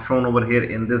there, not shown over here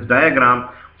in this diagram,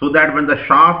 so that when the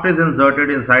shaft is inserted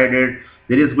inside it,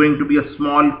 there is going to be a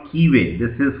small keyway.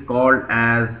 This is called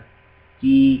as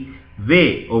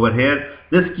keyway over here.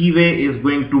 This keyway is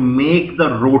going to make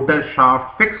the rotor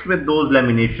shaft fixed with those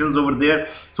laminations over there,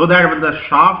 so that when the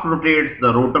shaft rotates,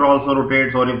 the rotor also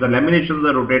rotates, or if the laminations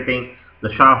are rotating,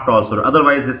 the shaft also.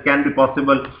 Otherwise, this can be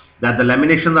possible that the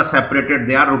laminations are separated,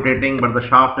 they are rotating, but the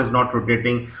shaft is not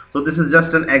rotating. So this is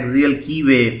just an axial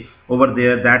keyway over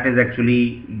there that is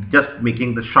actually just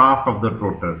making the shaft of the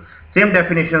rotor. Same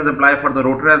definitions apply for the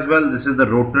rotor as well. This is the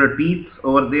rotor teeth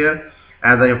over there.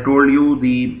 As I have told you,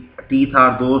 the teeth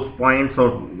are those points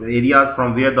or areas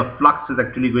from where the flux is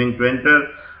actually going to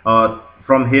enter.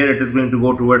 From here it is going to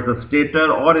go towards the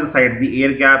stator or inside the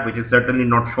air gap, which is certainly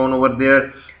not shown over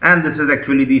there. And this is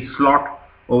actually the slot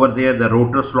over there, the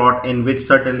rotor slot, in which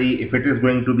certainly if it is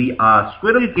going to be a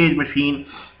squirrel cage machine,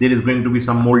 there is going to be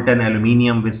some molten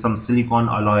aluminium with some silicon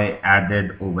alloy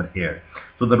added over here.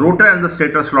 So the rotor and the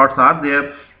stator slots are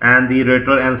there, and the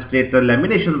rotor and stator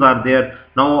laminations are there.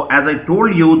 Now, as I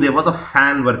told you, there was a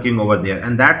fan working over there,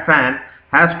 and that fan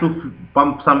has to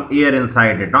pump some air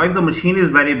inside it. Now, if the machine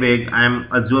is very big, I am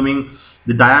assuming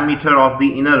the diameter of the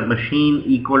inner machine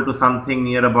equal to something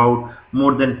near about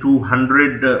more than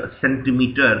 200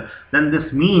 centimeter, then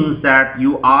this means that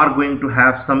you are going to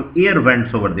have some air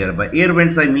vents over there. By air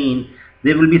vents, I mean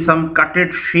there will be some cutted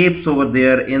shapes over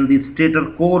there in the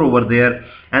stator core over there,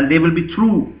 and they will be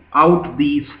throughout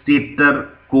the stator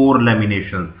core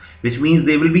laminations, which means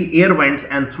there will be air vents,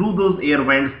 and through those air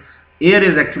vents, air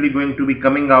is actually going to be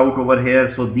coming out over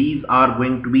here. So these are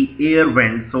going to be air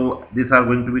vents. So these are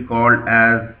going to be called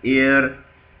as air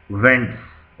vents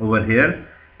over here.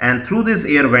 And through these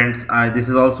air vents, this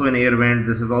is also an air vent,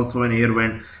 this is also an air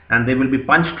vent, and they will be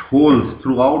punched holes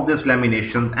throughout this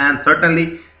lamination. And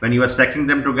certainly when you are stacking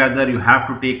them together, you have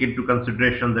to take into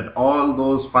consideration that all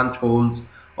those punch holes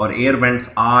or air vents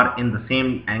are in the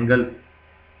same angle.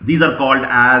 These are called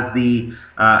as the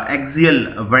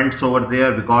axial vents over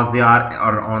there, because they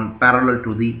are on parallel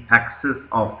to the axis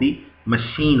of the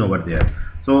machine over there.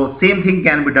 So same thing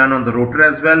can be done on the rotor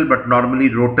as well, but normally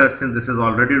rotor, since this is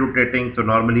already rotating, so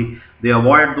normally they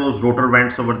avoid those rotor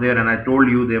vents over there. And I told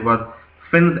you there was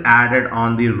fins added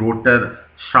on the rotor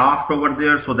shaft over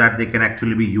there, so that they can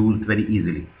actually be used very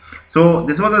easily. So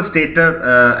this was a stator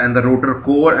and the rotor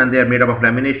core, and they are made up of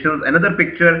laminations. Another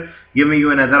picture giving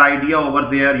you another idea over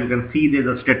there. You can see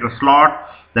there's a stator slot,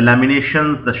 the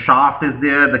laminations, the shaft is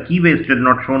there, the keyway is still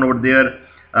not shown over there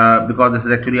because this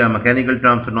is actually a mechanical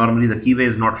term, so normally the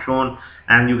keyway is not shown,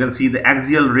 and you can see the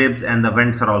axial ribs and the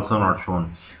vents are also not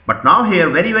shown. But now here,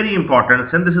 very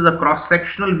important, since this is a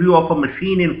cross-sectional view of a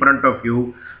machine in front of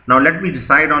you, now let me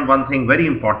decide on one thing very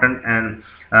important, and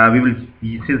we will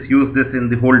since use this in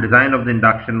the whole design of the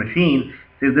induction machine.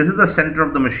 So this is the center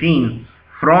of the machine.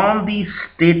 From the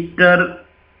stator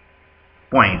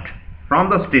point,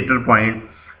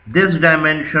 this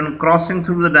dimension crossing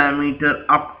through the diameter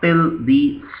up till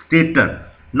the stator,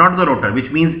 not the rotor,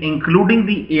 which means including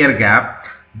the air gap,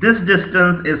 this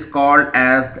distance is called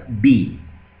as D.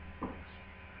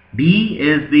 D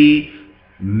is the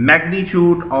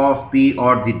magnitude of the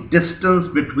distance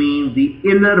between the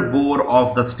inner bore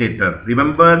of the stator.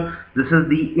 Remember, this is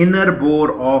the inner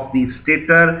bore of the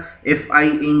stator. If I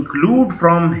include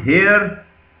from here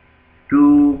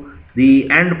to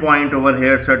the end point over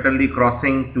here, certainly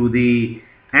crossing to the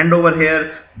end over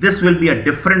here, this will be a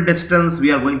different distance.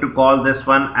 We are going to call this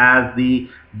one as the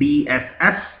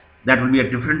DSS, That will be a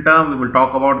different term. We will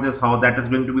talk about this, how that is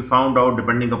going to be found out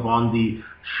depending upon the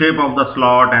shape of the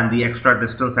slot and the extra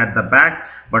distance at the back.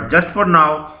 But just for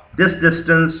now, this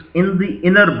distance in the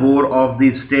inner bore of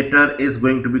the stator is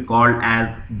going to be called as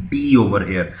D over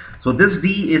here. So this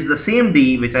D is the same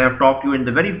D which I have talked to you in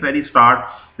the very start,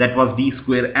 that was D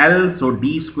square L. So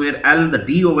D square L, the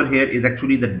D over here is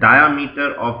actually the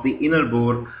diameter of the inner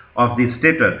bore of the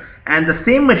stator. And the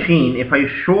same machine, if I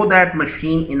show that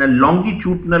machine in a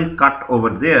longitudinal cut over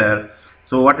there,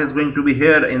 so what is going to be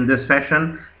here in this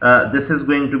fashion, this is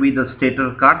going to be the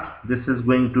stator cut, this is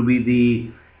going to be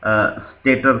the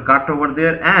stator cut over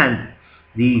there, and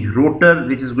the rotor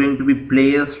which is going to be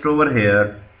placed over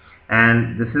here,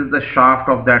 and this is the shaft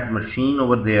of that machine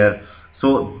over there.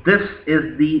 So this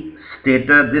is the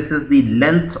stator, this is the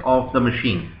length of the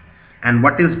machine. And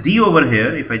what is D over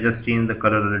here, if I just change the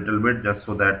color a little bit just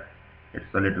so that it's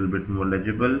a little bit more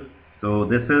legible. So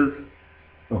this is,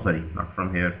 oh sorry, not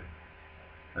from here,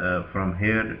 from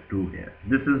here to here,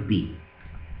 this is D.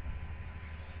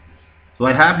 So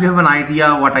I have you have an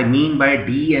idea what I mean by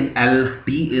D and L.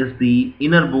 D is the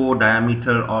inner bore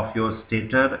diameter of your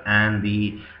stator, and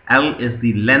the L is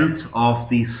the length of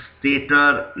the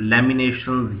stator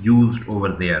laminations used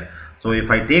over there. So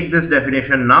if I take this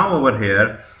definition now over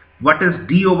here, what is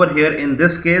D over here in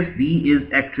this case? D is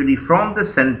actually from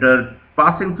the center,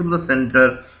 passing through the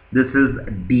center, this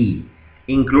is D,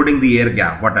 including the air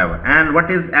gap, whatever. And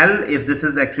what is L? If this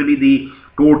is actually the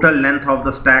total length of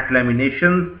the stack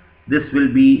laminations, this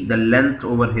will be the length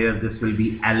over here, this will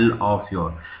be L of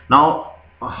your. Now,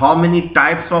 how many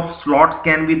types of slots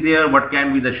can be there? What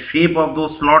can be the shape of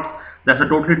those slots? That's a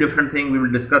totally different thing. We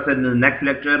will discuss it in the next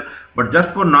lecture. But just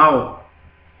for now,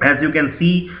 as you can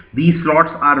see, these slots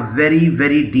are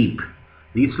very deep.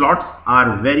 These slots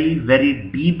are very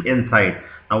deep inside.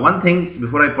 Now one thing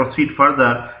before I proceed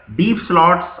further, deep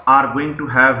slots are going to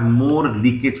have more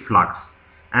leakage flux.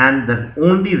 And the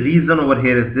only reason over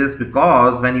here is this,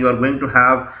 because when you are going to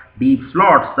have deep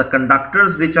slots, the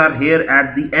conductors which are here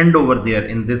at the end over there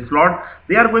in this slot,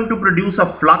 they are going to produce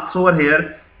a flux over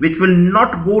here which will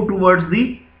not go towards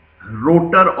the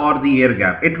rotor or the air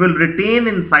gap. It will retain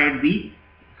inside the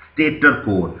stator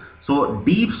core. So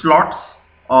deep slots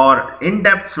or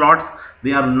in-depth slots,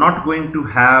 they are not going to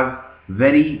have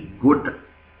very good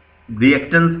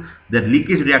reactance. The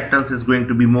leakage reactance is going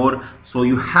to be more. So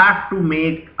you have to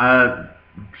make a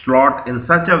slot in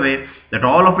such a way that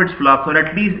all of its flux, or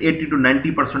at least 80 to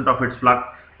 90% of its flux,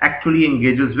 actually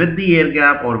engages with the air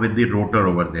gap or with the rotor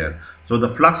over there. So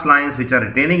the flux lines which are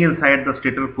retaining inside the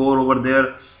stator core over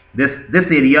there, this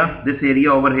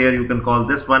area over here, you can call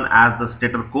this one as the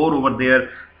stator core over there,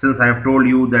 since I have told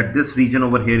you that this region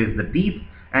over here is the teeth,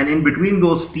 and in between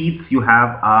those teeth you have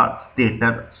a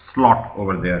stator slot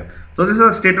over there. So this is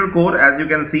a stator core, as you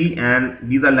can see, and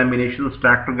these are laminations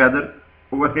stacked together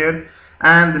over here,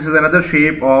 and this is another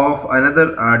shape of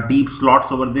another deep slots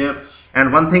over there.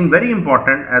 And one thing very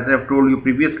important, as I have told you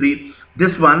previously,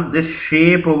 this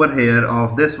shape over here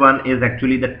of this one is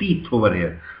actually the teeth over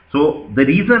here. So the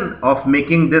reason of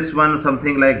making this one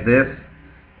something like this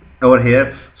over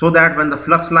here, so that when the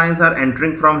flux lines are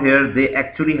entering from here, they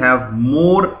actually have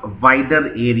more wider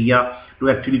area to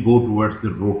actually go towards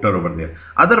the rotor over there.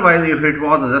 Otherwise, if it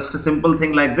was just a simple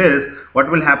thing like this,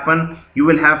 what will happen? You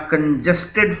will have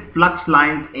congested flux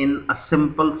lines in a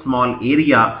simple small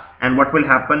area, and what will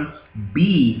happen?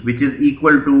 B, which is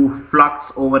equal to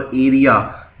flux over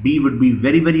area, B would be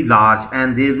very large,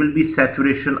 and there will be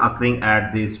saturation occurring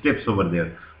at these tips over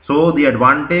there. So the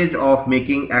advantage of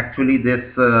making actually this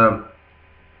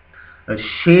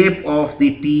shape of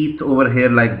the teeth over here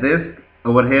like this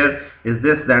over here is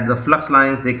this, that the flux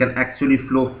lines, they can actually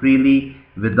flow freely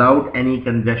without any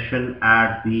congestion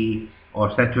at the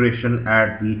or saturation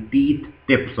at the teeth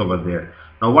tips over there.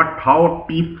 Now how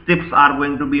teeth tips are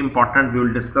going to be important, we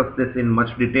will discuss this in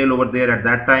much detail over there at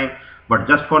that time. But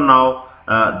just for now,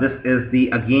 this is the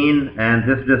again, and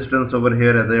this distance over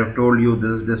here, as I have told you,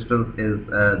 this distance is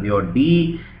your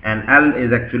D, and L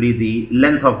is actually the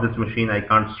length of this machine. I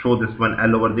can't show this one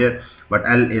L over there, but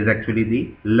L is actually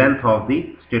the length of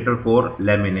the stator core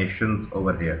laminations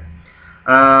over here.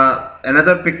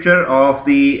 Another picture of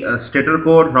the stator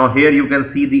core. Now here you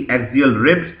can see the axial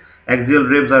ribs. Axial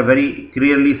ribs are very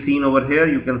clearly seen over here.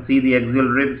 You can see the axial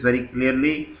ribs very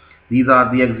clearly. These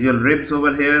are the axial ribs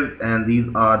over here, and these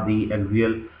are the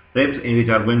axial ribs which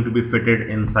are going to be fitted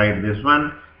inside this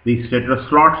one. The stator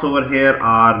slots over here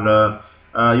are,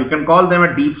 you can call them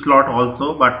a deep slot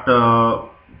also, but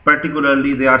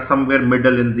particularly they are somewhere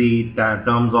middle in the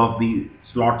terms of the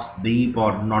slots deep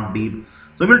or not deep.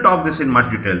 So we'll talk this in much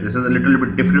detail. This is a little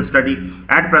bit different study.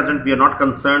 At present, we are not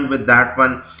concerned with that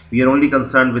one. We are only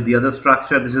concerned with the other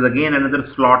structure. This is again another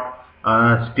slot,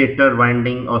 stator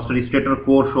winding, or sorry, stator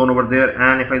core shown over there.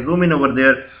 And if I zoom in over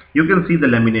there, you can see the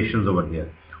laminations over there.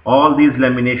 All these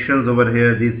laminations over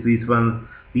here, these ones,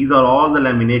 these are all the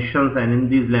laminations, and in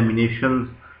these laminations,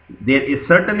 there is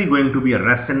certainly going to be a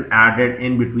resin added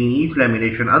in between each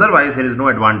lamination. Otherwise, there is no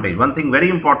advantage. One thing very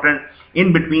important,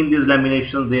 in between these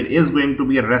laminations, there is going to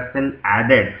be a resin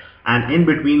added, and in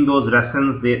between those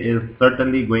resins, there is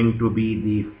certainly going to be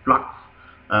the flux.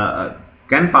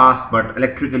 Can pass, but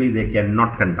electrically they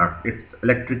cannot conduct. It's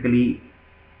electrically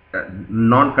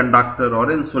non-conductor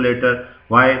or insulator.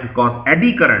 Why? Because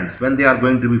eddy currents, when they are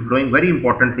going to be flowing, very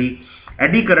importantly,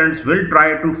 eddy currents will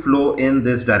try to flow in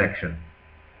this direction,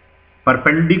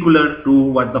 perpendicular to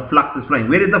what the flux is flowing.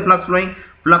 Where is the flux flowing?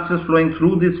 Flux is flowing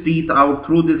through this teeth out,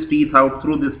 through this teeth out,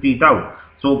 through this teeth out.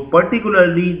 So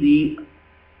particularly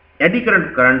the eddy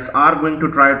currents are going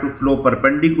to try to flow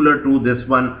perpendicular to this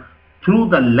one through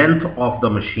the length of the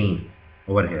machine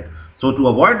over here. So to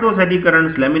avoid those eddy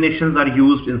currents, laminations are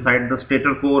used inside the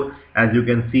stator core. As you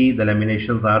can see, the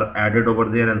laminations are added over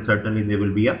there, and certainly there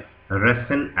will be a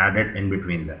resin added in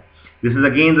between them. This is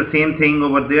again the same thing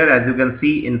over there. As you can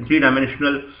see, in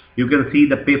three-dimensional, you can see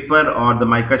the paper or the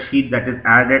mica sheet that is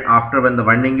added after when the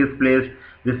winding is placed.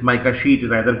 This mica sheet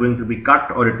is either going to be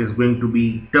cut or it is going to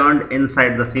be turned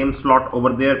inside the same slot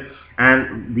over there.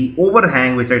 And the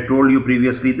overhang, which I told you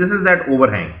previously, this is that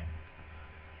overhang,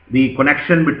 the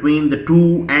connection between the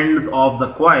two ends of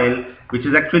the coil, which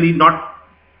is actually not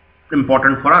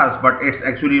important for us, but it's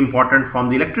actually important from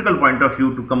the electrical point of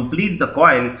view to complete the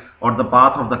coil or the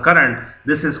path of the current.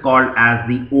 This is called as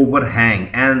the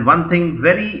overhang. And one thing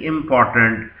very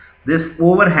important, this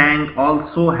overhang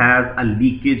also has a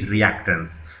leakage reactance.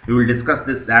 We will discuss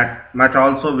this that much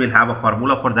also. We'll have a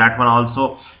formula for that one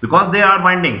also, because they are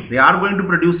winding, they are going to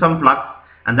produce some flux,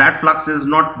 and that flux is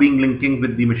not being linking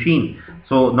with the machine,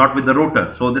 so not with the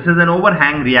rotor. So this is an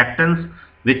overhang reactance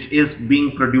which is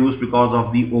being produced because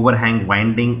of the overhang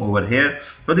winding over here.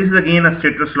 So this is again a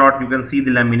stator slot. You can see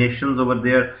the laminations over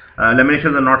there.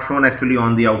 Laminations are not shown actually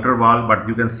on the outer wall, but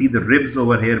you can see the ribs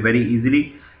over here very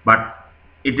easily. But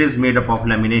it is made up of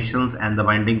laminations, and the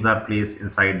windings are placed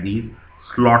inside these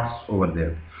slots over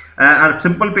there. A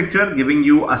simple picture giving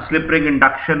you a slip ring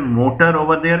induction motor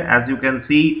over there. As you can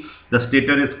see, the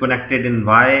stator is connected in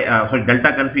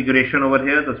delta configuration over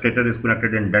here. The stator is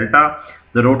connected in delta.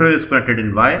 The rotor is connected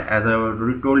in Y, as I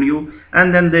already told you.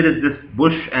 And then there is this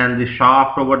bush and the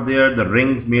shaft over there, the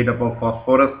rings made up of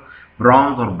phosphorus,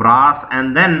 bronze or brass.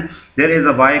 And then there is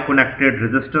a Y connected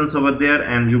resistance over there,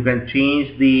 and you can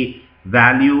change the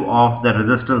value of the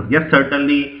resistance. Yes,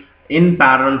 certainly in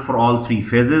parallel for all three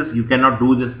phases. You cannot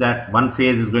do this that one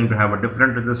phase is going to have a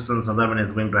different resistance, other one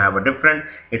is going to have a different.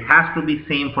 It has to be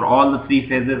same for all the three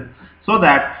phases, so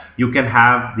that you can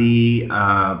have the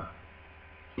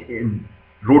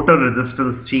rotor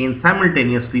resistance change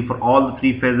simultaneously for all the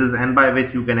three phases, and by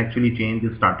which you can actually change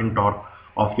the starting torque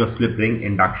of your slip ring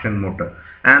induction motor.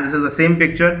 And this is the same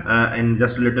picture in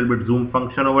just a little bit zoom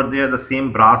function over there. The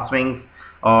same brass rings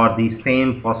or the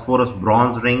same phosphorus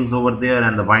bronze rings over there,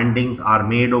 and the windings are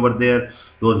made over there.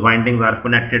 Those windings are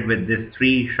connected with this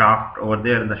three shaft over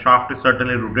there, and the shaft is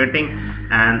certainly rotating.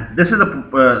 And this is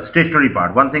the stationary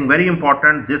part. One thing very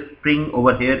important, this spring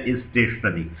over here is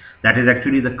stationary. That is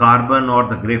actually the carbon or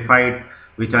the graphite,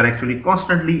 which are actually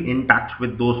constantly in touch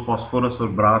with those phosphorus or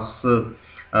brass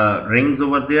rings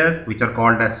over there, which are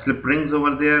called as slip rings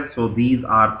over there. So these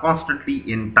are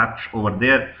constantly in touch over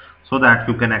there, so that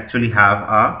you can actually have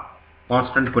a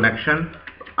constant connection.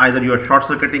 Either you are short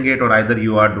circuiting it, or either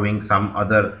you are doing some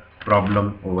other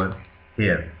problem over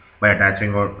here by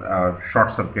attaching a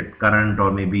short circuit current, or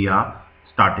maybe a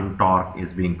starting torque is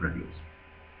being produced.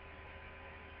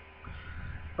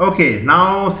 Okay,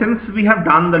 now since we have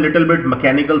done the little bit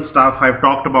mechanical stuff, I've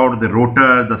talked about the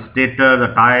rotor, the stator,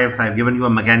 the types. I've given you a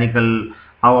mechanical,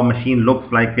 how a machine looks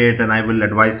like it, and I will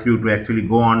advise you to actually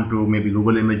go on to maybe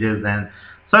Google Images and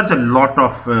search a lot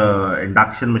of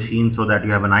induction machines, so that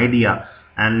you have an idea.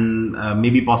 And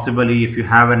maybe possibly if you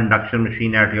have an induction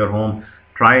machine at your home,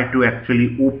 try to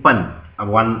actually open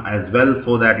one as well,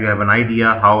 so that you have an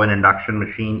idea how an induction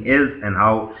machine is and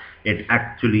how it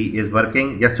actually is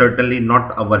working. Yes, certainly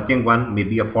not a working one,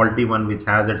 maybe a faulty one which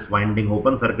has its winding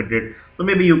open circuited. So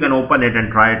maybe you can open it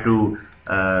and try to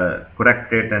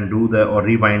correct it and do or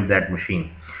rewind that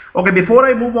machine. Okay, before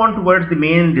I move on towards the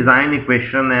main design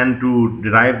equation and to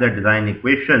derive that design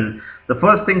equation, the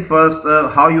first thing first,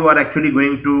 how you are actually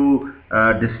going to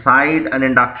decide an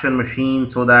induction machine,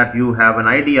 so that you have an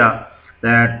idea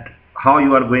that how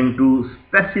you are going to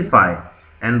specify,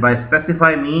 and by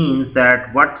specify means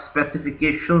that what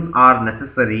specifications are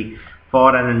necessary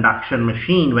for an induction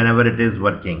machine whenever it is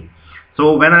working.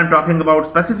 So when I'm talking about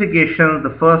specifications,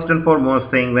 the first and foremost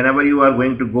thing whenever you are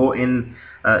going to go in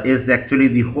is actually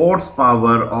the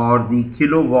horsepower or the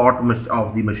kilowatt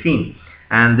of the machine,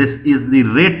 and this is the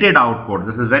rated output.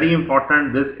 This is very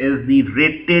important. This is the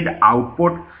rated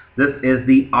output. This is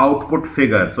the output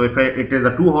figure. So if it is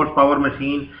a 2 horsepower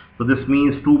machine, so this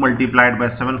means 2 multiplied by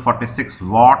 746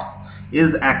 watts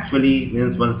is actually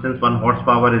means since 1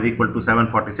 horsepower is equal to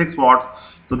 746 watts.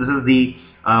 So this is the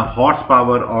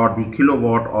horsepower or the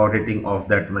kilowatt or rating of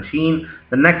that machine.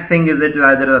 The next thing is it is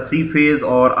either a 3-phase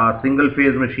or a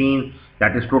single-phase machine.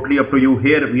 That is totally up to you.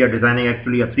 Here we are designing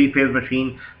actually a 3-phase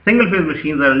machine. Single-phase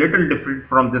machines are a little different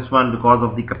from this one because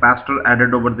of the capacitor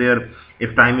added over there.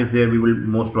 If time is there, we will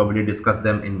most probably discuss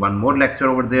them in one more lecture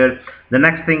over there. The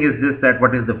next thing is this, that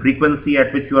what is the frequency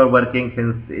at which you are working.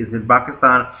 Since it's in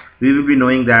Pakistan, we will be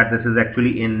knowing that this is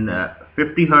actually in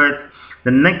 50 hertz. The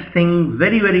next thing,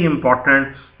 very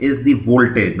important, is the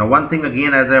voltage. Now one thing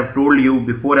again, as I have told you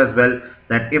before as well,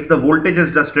 that if the voltage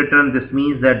is just written, this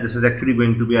means that this is actually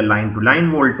going to be a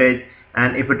line-to-line voltage,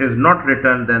 and if it is not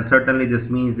written, then certainly this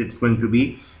means it's going to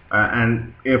be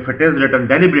and if it is written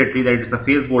deliberately that it's a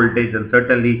phase voltage, then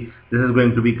certainly this is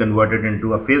going to be converted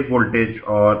into a phase voltage,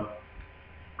 or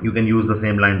you can use the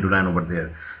same line to line over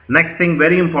there. Next thing,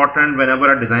 very important,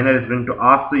 whenever a designer is going to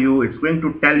ask you, it's going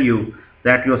to tell you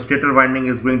that your stator winding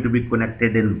is going to be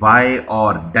connected in Y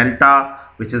or delta,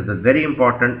 which is very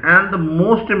important. And the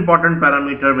most important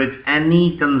parameter which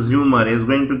any consumer is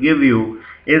going to give you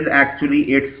is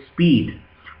actually its speed.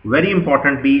 Very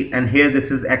importantly, and here this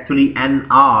is actually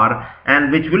NR,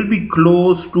 and which will be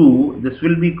close to, this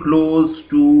will be close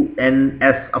to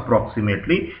NS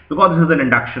approximately, because this is an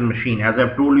induction machine. As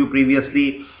I've told you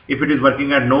previously, if it is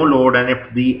working at no load and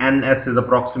if the NS is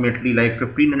approximately like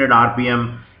 1500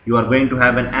 RPM, you are going to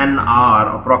have an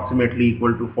NR approximately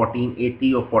equal to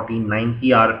 1480 or 1490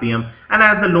 RPM, and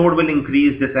as the load will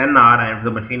increase, this NR, and if the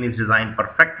machine is designed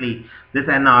perfectly, this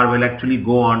NR will actually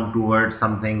go on towards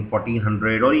something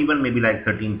 1400 or even maybe like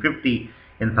 1350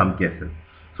 in some cases.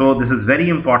 So this is very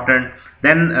important.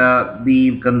 Then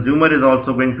the consumer is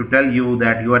also going to tell you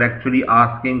that you are actually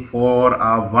asking for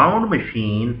a wound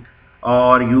machine,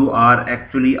 or you are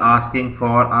actually asking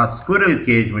for a squirrel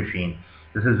cage machine.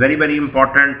 This is very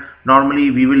important.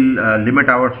 Normally we will limit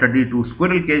our study to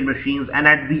squirrel cage machines, and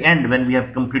at the end, when we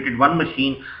have completed one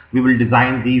machine, we will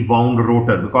design the wound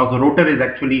rotor, because the rotor is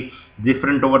actually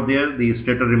different over there. The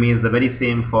stator remains the very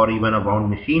same for even a wound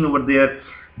machine over there.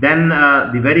 Then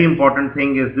the very important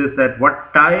thing is this, that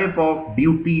what type of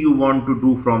duty you want to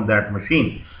do from that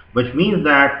machine, which means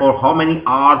that for how many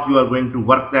hours you are going to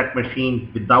work that machine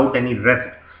without any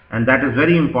rest. And that is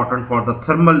very important for the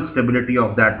thermal stability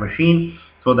of that machine,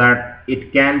 so that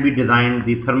it can be designed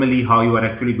the thermally how you are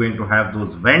actually going to have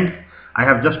those vents. I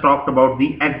have just talked about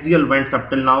the axial vents up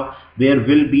till now. There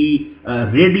will be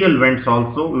radial vents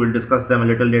also. We will discuss them a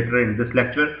little later in this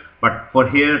lecture. But for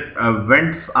here,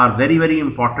 vents are very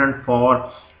important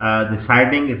for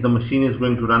deciding if the machine is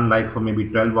going to run like for maybe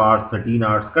 12 hours, 13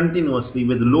 hours continuously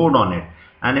with load on it.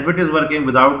 And if it is working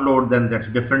without load, then that's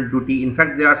different duty. In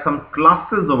fact, there are some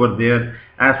classes over there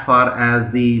as far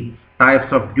as the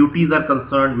types of duties are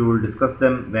concerned. We will discuss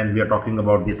them when we are talking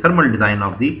about the thermal design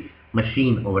of the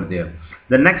machine over there.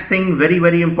 The next thing,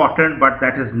 very important, but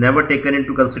that is never taken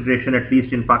into consideration, at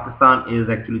least in Pakistan, is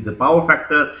actually the power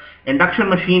factor. Induction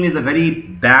machine is a very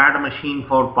bad machine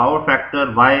for power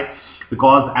factor. Why?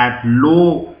 Because at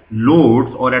low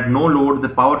loads or at no load, the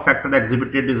power factor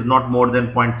exhibited is not more than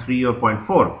 0.3 or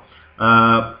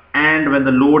 0.4. And when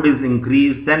the load is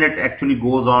increased, then it actually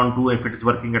goes on to, if it is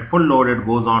working at full load, it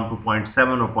goes on to 0.7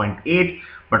 or 0.8.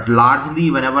 But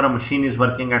largely, whenever a machine is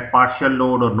working at partial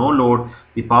load or no load,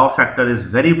 the power factor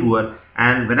is very poor.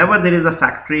 And whenever there is a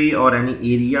factory or any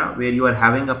area where you are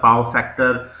having a power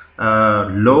factor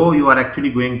low, you are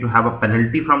actually going to have a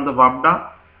penalty from the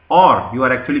WAPDA, or you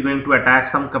are actually going to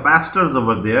attach some capacitors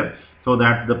over there so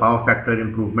that the power factor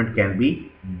improvement can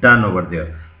be done over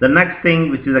there. The next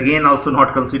thing, which is again also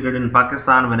not considered in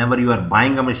Pakistan whenever you are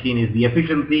buying a machine, is the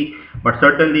efficiency. But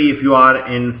certainly if you are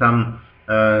in some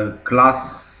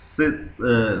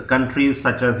countries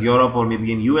such as Europe or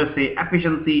maybe in USA,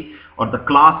 efficiency or the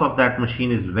class of that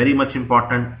machine is very much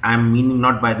important. I am meaning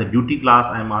not by the duty class,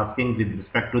 I am asking with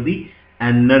respect to the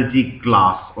energy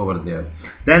class over there.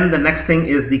 Then the next thing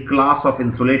is the class of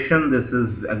insulation. This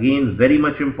is again very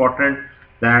much important,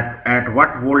 that at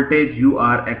what voltage you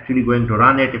are actually going to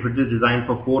run it. If it is designed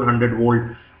for 400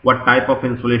 volt, what type of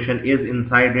insulation is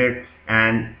inside it,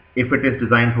 and if it is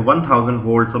designed for 1000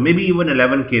 volts or maybe even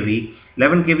 11 kV.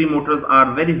 11 kV motors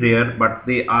are very rare, but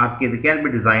they can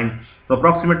be designed. So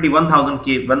approximately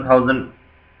 1000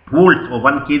 volts or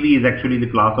 1 kV is actually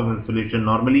the class of installation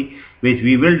normally, which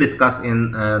we will discuss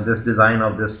in this design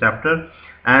of this chapter.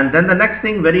 And then the next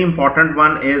thing, very important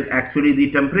one, is actually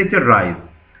the temperature rise,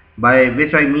 by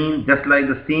which I mean just like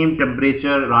the same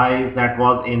temperature rise that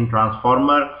was in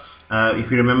transformer.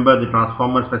 If you remember the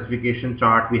transformer specification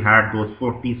chart, we had those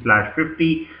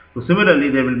 40/50. So similarly,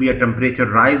 there will be a temperature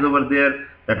rise over there,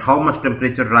 that how much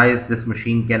temperature rise this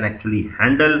machine can actually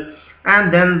handle.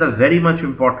 And then the very much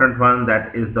important one,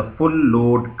 that is the full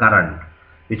load current,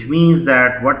 which means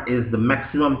that what is the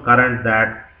maximum current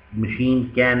that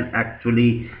machine can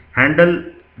actually handle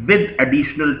with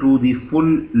additional to the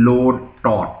full load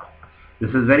torque.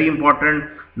 This is very important.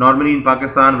 Normally in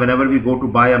Pakistan, whenever we go to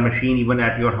buy a machine, even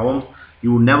at your homes,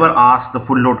 you never ask the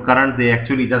full load current. They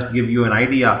actually just give you an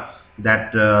idea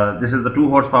that this is the 2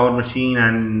 horsepower machine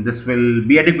and this will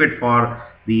be adequate for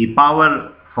the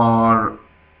power for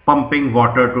pumping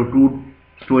water to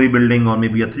 2-story building or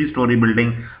maybe a 3-story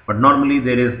building. But normally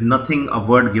there is nothing a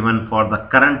word given for the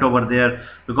current over there,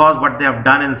 because what they have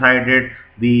done inside it,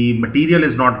 the material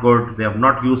is not good. They have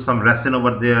not used some resin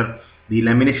over there. The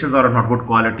laminations are of not good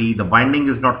quality. The binding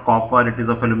is not copper, it is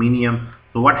of aluminium.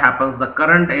 So what happens? The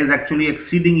current is actually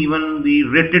exceeding even the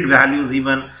rated values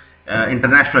even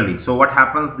internationally. So what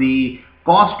happens? The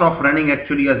cost of running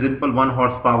actually a simple 1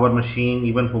 horsepower machine,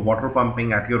 even for water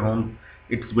pumping at your home,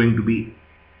 it's going to be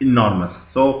enormous.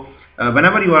 So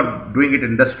whenever you are doing it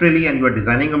industrially and you are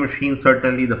designing a machine,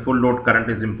 certainly the full load current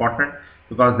is important,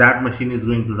 because that machine is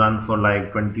going to run for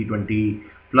like 20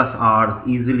 plus hours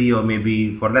easily, or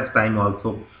maybe for less time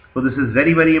also. So this is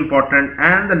very, very important.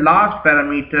 And the last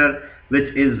parameter,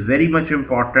 which is very much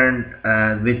important,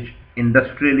 which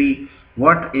industrially,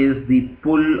 what is the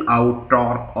pull out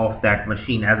torque of that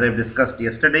machine? As I've discussed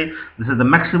yesterday, this is the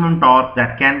maximum torque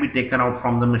that can be taken out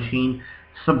from the machine,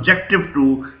 subjective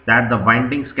to that the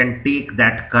windings can take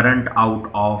that current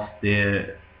out of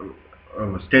the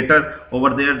stator over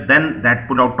there. Then that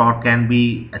pull out torque can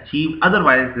be achieved,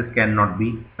 otherwise this cannot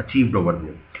be achieved over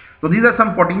there. So these are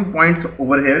some 14 points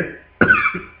over here.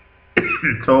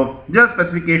 So just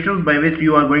specifications by which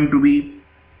you are going to be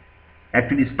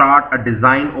actually start a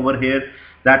design over here,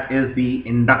 that is the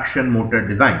induction motor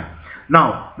design.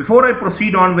 Now before I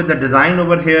proceed on with the design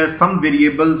over here, some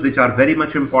variables which are very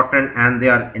much important and they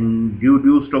are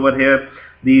introduced over here.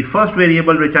 The first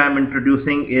variable which I am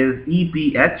introducing is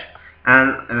EPH,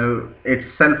 and it's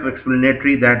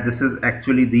self-explanatory that this is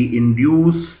actually the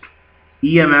induced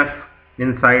EMF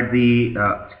inside the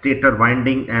stator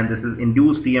winding, and this is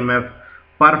induced EMF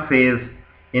per phase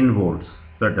in volts,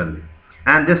 certainly.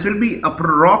 And this will be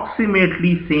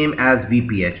approximately same as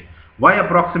VPH. Why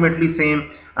approximately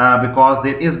same? Because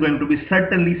there is going to be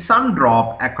certainly some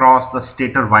drop across the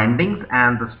stator windings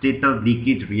and the stator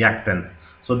leakage reactance.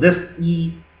 So this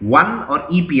E1 or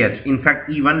EPH, in fact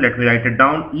E1, let me write it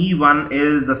down, E1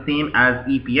 is the same as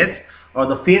EPH, or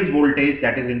the phase voltage,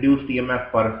 that is induced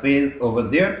EMF per phase over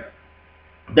there.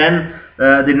 Then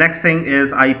the next thing is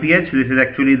IPH, which is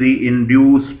actually the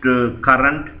induced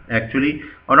current, actually,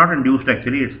 or not induced,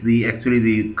 actually it's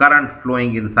the current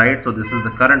flowing inside. So this is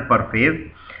the current per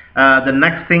phase. The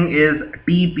next thing is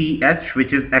TPH,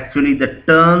 which is actually the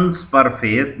turns per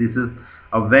phase. This is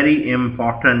a very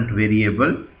important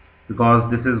variable, because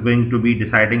this is going to be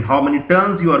deciding how many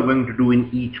turns you are going to do in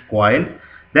each coil.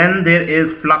 Then there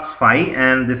is flux phi,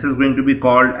 and this is going to be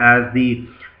called as the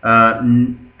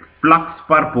flux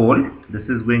per pole. This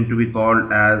is going to be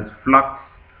called as flux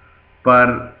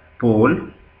per pole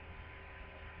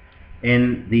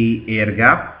in the air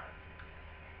gap.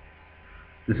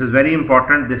 This is very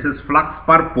important. This is flux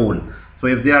per pole. So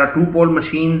if there are 2 pole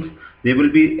machines, there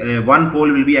will be one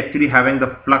pole will be actually having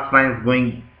the flux lines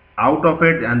going out of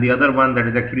it, and the other one, that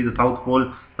is actually the south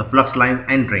pole, the flux lines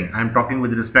entering. I am talking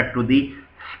with respect to the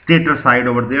stator side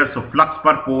over there. So flux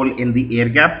per pole in the air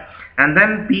gap. And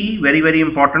then P, very, very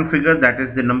important figure, that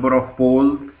is the number of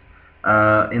poles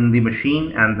in the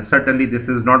machine, and certainly this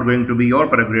is not going to be your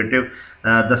prerogative.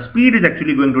 The speed is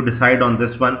actually going to decide on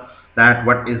this one, that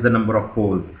what is the number of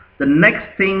poles. The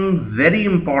next thing, very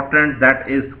important, that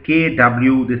is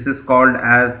KW. This is called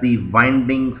as the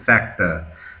winding factor.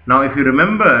 Now if you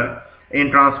remember,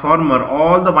 in transformer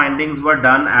all the windings were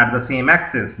done at the same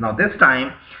axis. Now this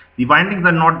time the windings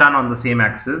are not done on the same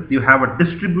axis. You have a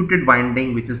distributed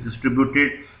winding which is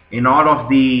distributed in all of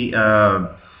the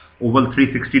oval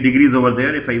 360 degrees over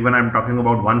there, if even I'm talking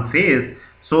about one phase.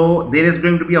 So there is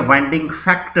going to be a winding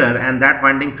factor, and that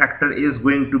winding factor is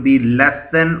going to be less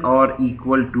than or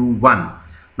equal to 1.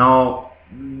 Now,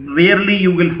 rarely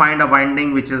you will find a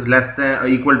winding which is less than or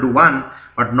equal to 1,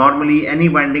 but normally any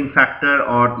winding factor,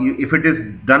 or if it is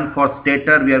done for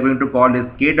stator, we are going to call is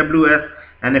KWS,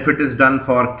 and if it is done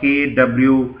for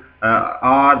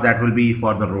KWR, that will be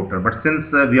for the rotor. But since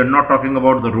we are not talking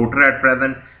about the rotor at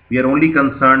present, we are only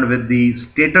concerned with the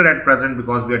stator at present,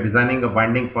 because we are designing a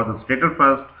winding for the stator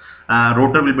first.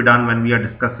 Rotor will be done when we are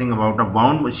discussing about a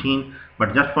wound machine.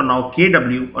 But just for now,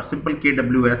 KW or simple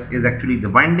KWS is actually the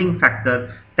winding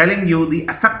factor, telling you the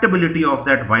acceptability of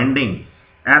that winding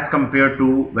as compared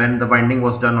to when the winding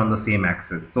was done on the same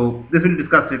axis. So this will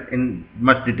discuss it in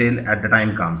much detail at the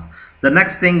time comes. The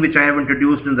next thing which I have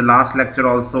introduced in the last lecture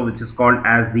also, which is called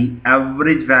as the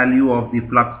average value of the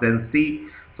flux density.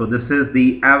 So this is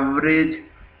the average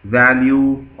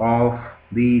value of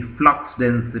the flux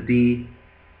density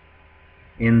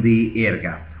in the air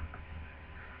gap.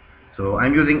 So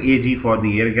I'm using AG for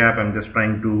the air gap. I'm just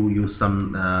trying to use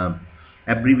some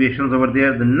abbreviations over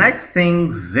there. The next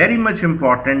thing, very much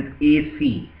important,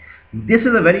 AC. This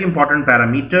is a very important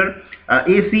parameter.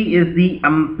 AC is the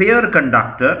ampere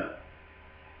conductor.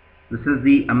 This is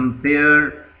the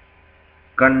ampere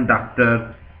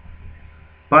conductor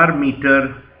per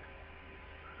meter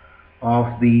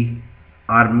of the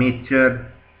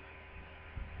armature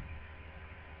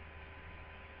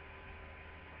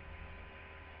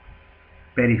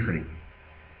periphery.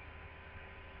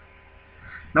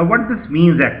 Now what this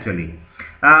means actually,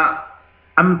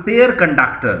 ampere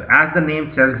conductor, as the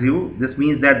name tells you, this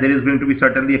means that there is going to be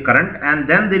certainly a current, and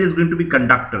then there is going to be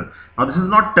conductor. Now this is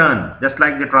not turn, just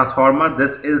like the transformer,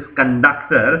 this is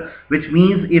conductor, which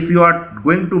means if you are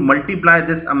going to multiply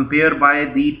this ampere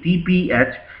by the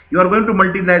TPH, you are going to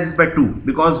multiply this by 2,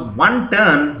 because one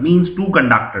turn means 2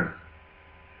 conductors.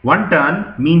 One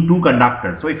turn means 2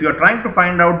 conductors. So if you are trying to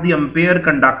find out the ampere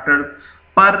conductors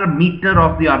per meter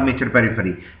of the armature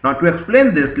periphery. Now to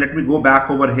explain this, let me go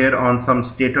back over here on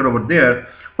some stator over there.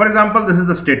 For example, this is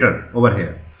the stator over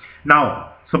here.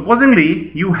 Now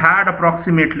supposingly you had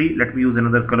approximately, let me use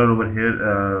another color over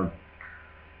here.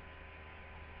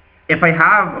 If I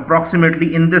have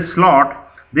approximately in this slot,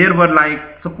 there were like,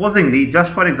 supposingly,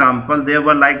 just for example, there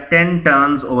were like 10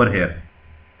 turns over here.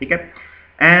 Okay?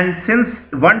 And since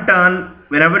one turn,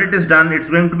 whenever it is done, it's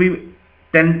going to be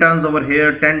 10 turns over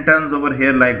here, 10 turns over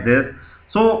here, like this.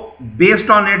 So based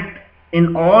on it,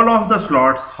 in all of the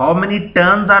slots, how many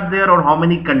turns are there or how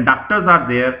many conductors are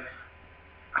there,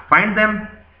 find them,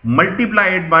 multiply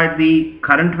it by the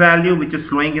current value which is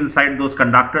flowing inside those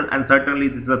conductors, and certainly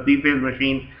this is a 3-phase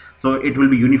machine, so it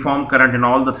will be uniform current in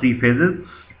all the 3 phases,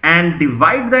 and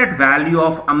divide that value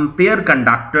of ampere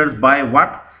conductors by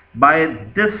what? By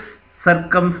this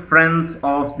circumference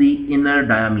of the inner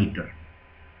diameter.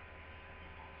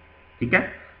 Okay?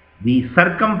 The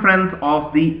circumference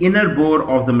of the inner bore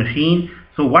of the machine.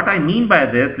 So what I mean by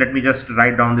this, let me just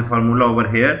write down the formula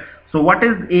over here. So what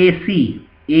is AC?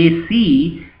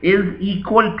 AC is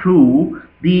equal to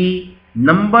the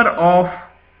number of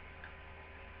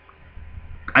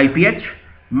IPH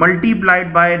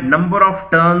multiplied by number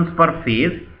of turns per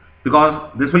phase,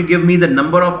 because this will give me the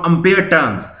number of ampere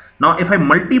turns. Now if I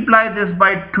multiply this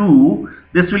by 2,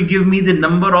 this will give me the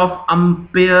number of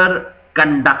ampere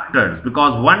conductors,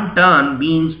 because one turn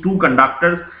means 2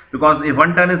 conductors, because if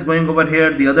one turn is going over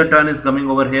here, the other turn is coming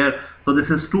over here, so this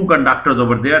is 2 conductors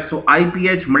over there. So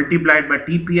IPH multiplied by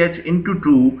TPH into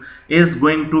 2 is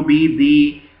going to be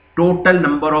the total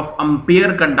number of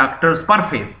ampere conductors per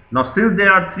phase. Now since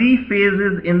there are 3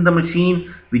 phases in the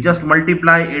machine, we just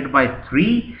multiply it by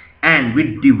 3 and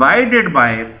we divide it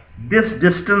by this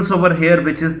distance over here,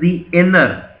 which is the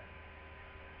inner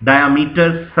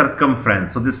diameter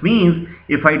circumference. So this means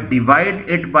if I divide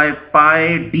it by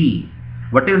pi d,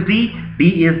 what is d?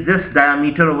 D is this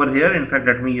diameter over here. In fact,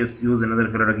 let me just use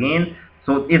another color again.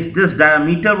 So if this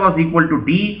diameter was equal to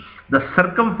d, the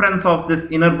circumference of this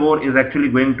inner bore is actually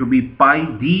going to be pi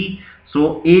d.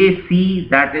 So AC,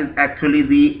 that is actually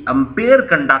the ampere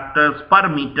conductors per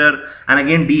meter, and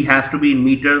again D has to be in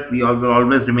meters. We will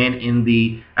always remain in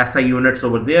the SI units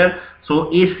over there. So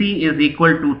AC is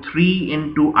equal to 3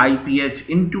 into IPH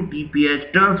into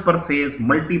TPH turns per phase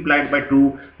multiplied by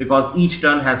 2, because each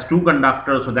turn has 2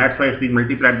 conductors, so that's why it's being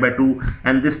multiplied by 2,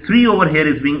 and this 3 over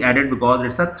here is being added because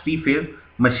it's a 3-phase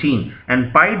machine,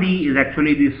 and pi d is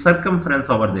actually the circumference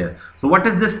over there. So what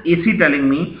is this AC telling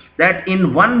me? That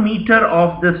in 1 meter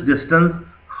of this distance,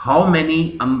 how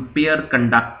many ampere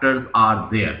conductors are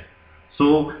there?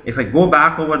 So if I go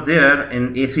back over there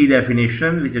in AC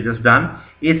definition, which I just done,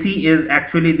 AC is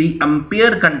actually the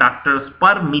ampere conductors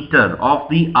per meter of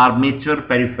the armature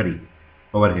periphery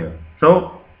over here.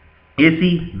 So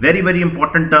AC, very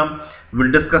important term.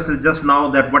 We'll discuss it just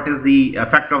now, that what is the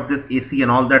effect of this AC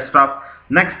and all that stuff.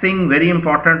 Next thing, very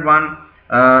important one,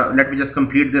 let me just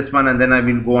complete this one and then I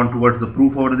will go on towards the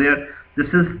proof over there. This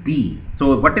is D.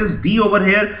 So what is D over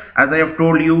here? As I have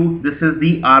told you, this is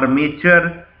the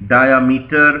armature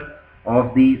diameter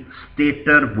of the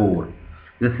stator bore.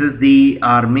 This is the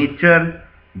armature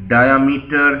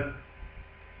diameter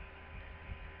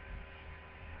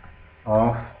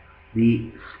of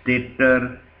the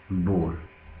stator bore,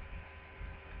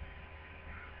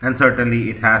 and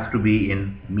certainly it has to be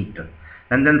in meter.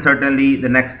 And then certainly the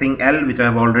next thing, L, which I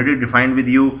have already defined with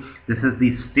you, this is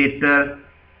the stator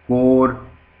core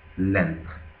length,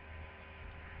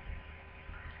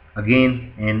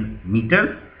 again in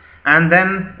meters. And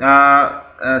then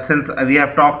since we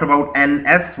have talked about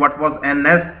NS, what was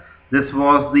NS? This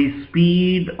was the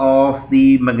speed of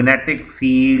the magnetic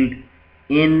field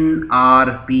in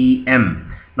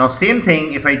RPM. Now same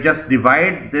thing, if I just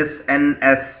divide this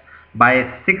NS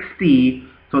by 60,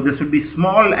 so this would be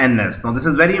small ns. Now this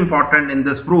is very important in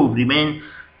this proof.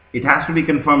 It has to be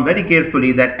confirmed very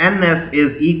carefully that ns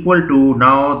is equal to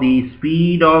now the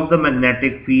speed of the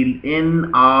magnetic field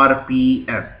in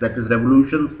RPS, that is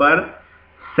revolutions per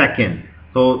second.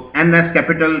 So ns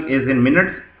capital is in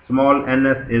minutes, small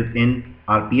ns is in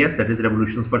RPS, that is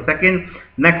revolutions per second.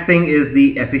 Next thing is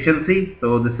the efficiency.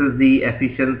 So this is the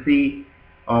efficiency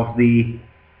of the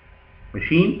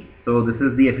machine. So this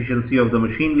is the efficiency of the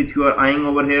machine which you are eyeing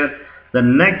over here. The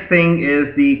next thing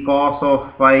is the cos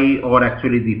of phi, or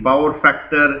actually the power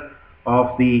factor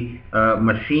of the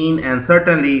machine, and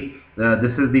certainly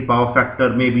this is the power factor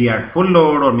maybe at full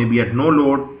load or maybe at no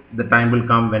load. The time will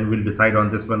come when we'll decide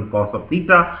on this one, cos of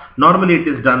theta. Normally it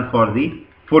is done for the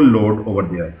full load over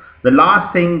there. The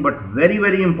last thing but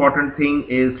very important thing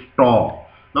is tau.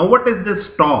 Now what is this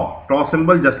tau? Tau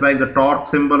symbol, just like the torque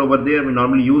symbol over there, we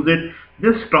normally use it.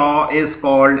 This tau is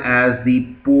called as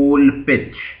the pole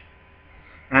pitch,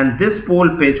 and this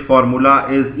pole pitch formula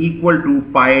is equal to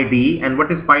pi d. And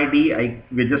what is pi d?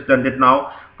 We just done it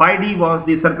now. Pi d was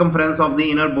the circumference of the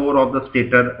inner bore of the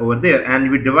stator over there, and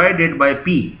we divide it by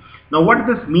p. Now what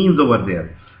this means over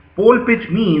there? Pole pitch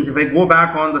means, if I go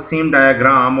back on the same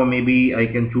diagram, or maybe I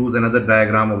can choose another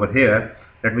diagram over here.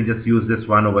 Let me just use this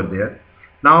one over there.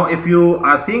 Now if you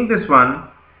are seeing this one,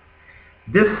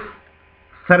 this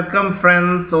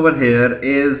circumference over here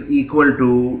is equal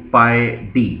to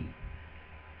pi d.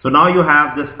 So now you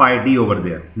have this pi d over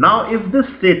there. Now if this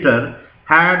stator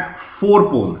had 4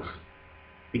 poles,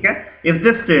 okay, if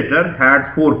this stator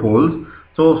had 4 poles,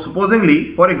 so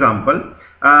supposingly, for example,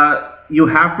 you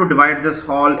have to divide this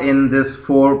all in this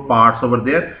 4 parts over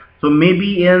there. So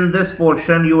maybe in this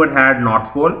portion you would had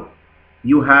north pole,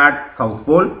 you had south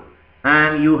pole,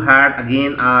 and you had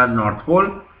again a north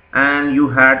pole, and you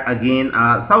had again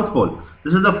a south pole.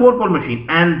 This is the 4-pole machine,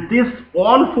 and this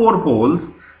all 4 poles,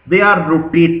 they are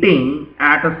rotating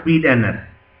at a speed ns,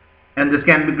 and this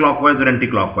can be clockwise or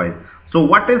anti-clockwise. So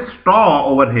what is tau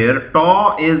over here?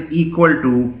 Tau is equal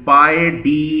to pi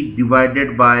d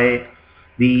divided by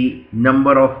the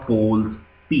number of poles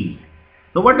p.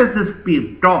 So what is this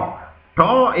p? Tau.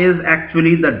 Tau is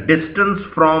actually the distance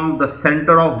from the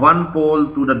center of one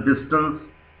pole to the distance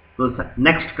to the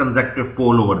next consecutive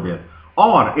pole over there,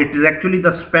 or it is actually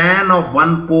the span of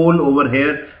one pole over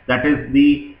here, that is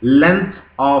the length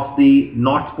of the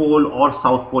north pole or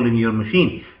south pole in your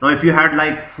machine. Now if you had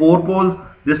like 4 poles,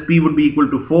 this p would be equal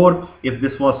to 4. If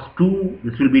this was 2,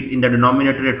 this will be in the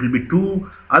denominator, it will be 2.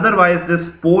 Otherwise this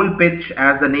pole pitch,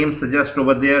 as the name suggests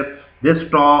over there, this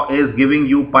tau is giving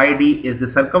you pi d is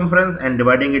the circumference, and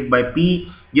dividing it by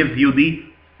p gives you the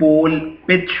pole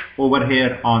pitch over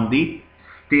here on the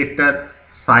stator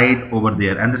side over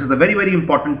there. And this is a very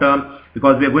important term,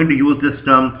 because we are going to use this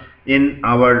term in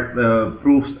our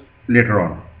proofs later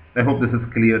on. I hope this is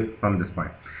clear from this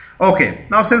point. Okay,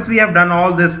 now since we have done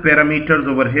all these parameters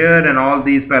over here, and all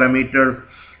these parameters,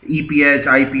 EPH,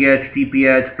 IPH,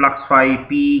 TPH, flux phi,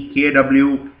 P,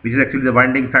 KW, which is actually the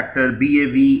winding factor,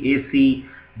 BAV, AC,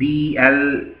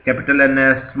 DL, capital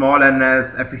NS, small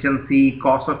ns, efficiency,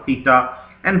 cos of theta,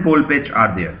 and pole pitch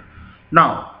are there.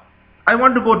 Now I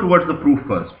want to go towards the proof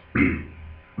first.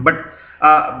 But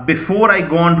before I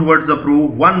go on towards the proof,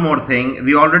 one more thing.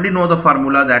 We already know the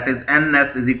formula, that is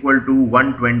ns is equal to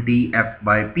 120 f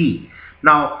by p.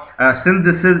 Now since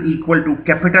this is equal to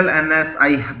capital ns,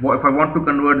 if I want to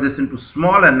convert this into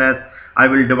small ns, I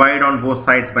will divide on both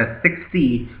sides by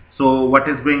 60. So what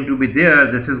is going to be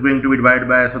there? This is going to be divided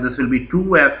by, so this will be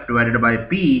 2f divided by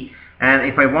p. And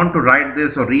if I want to write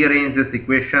this or rearrange this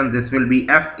equation, this will be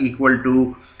f equal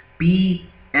to p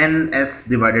ns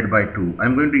divided by 2.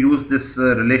 I'm going to use this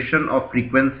relation of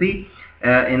frequency.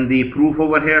 in the proof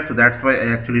over here, so that's why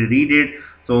I actually read it.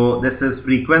 So this is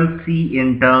frequency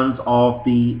in terms of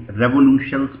the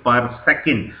revolutions per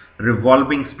second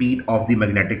revolving speed of the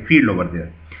magnetic field over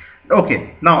there.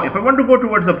 Okay, now if I want to go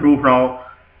towards the proof now,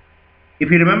 if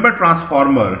you remember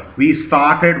transformer, we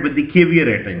started with the kVA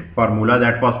rating formula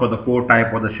that was for the core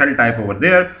type or the shell type over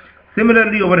there.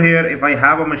 Similarly over here, if I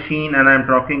have a machine and I'm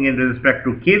talking in respect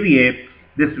to kVA,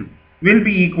 this will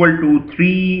be equal to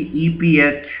 3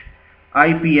 EPH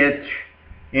IPH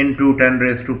into 10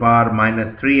 raised to power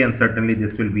minus 3, and certainly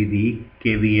this will be the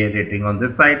kVA rating on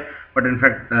this side. But in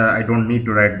fact, I don't need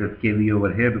to write this kVA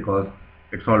over here because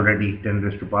it's already 10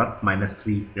 raised to power minus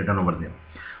 3 written over there.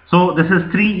 So this is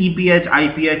 3 EPH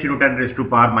IPH into 10 raised to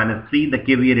power minus 3, the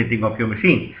kVA rating of your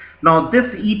machine. Now this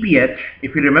EPH,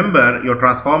 if you remember your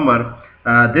transformer,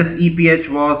 this EPH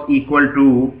was equal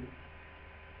to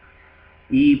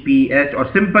EPH, or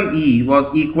simple E,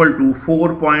 was equal to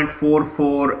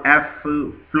 4.44 F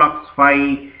flux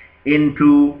phi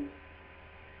into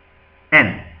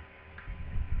N.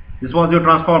 This was your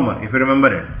transformer, if you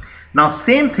remember it. Now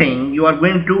same thing, you are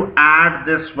going to add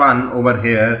this one over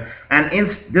here, and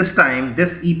in this time this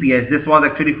EPH, this was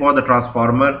actually for the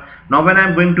transformer. Now when I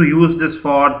am going to use this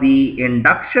for the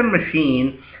induction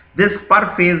machine, this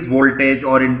per phase voltage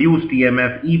or induced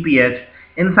EMF EPH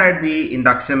inside the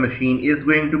induction machine is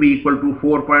going to be equal to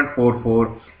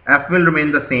 4.44. F will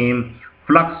remain the same,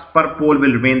 flux per pole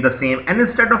will remain the same, and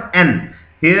instead of N,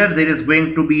 here there is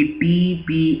going to be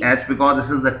TPH, because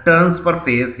this is the turns per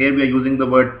phase. Here we are using the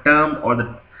word term or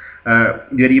the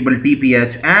variable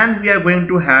TPH, and we are going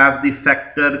to have the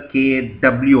factor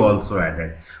KW also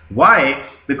added. Why?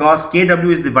 Because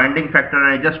KW is the winding factor,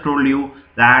 and I just told you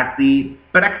that the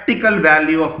practical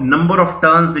value of number of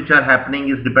turns which are happening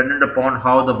is dependent upon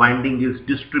how the winding is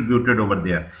distributed over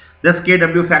there. This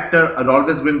KW factor is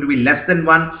always going to be less than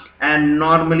 1, and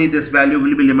normally this value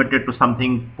will be limited to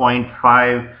something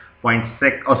 0.5,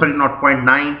 0.6, or sorry, not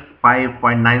 0.9,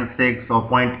 5.96 or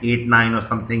 0.89 or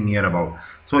something near about.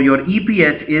 So your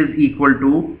EPH is equal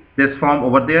to this form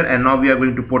over there, and now we are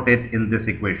going to put it in this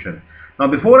equation. Now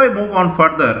before I move on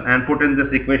further and put in this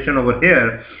equation over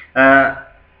here,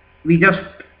 we just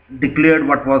declared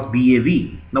what was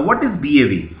BAV. Now what is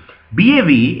BAV? BAV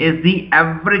is the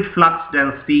average flux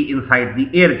density inside the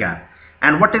air gap.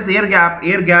 And what is air gap?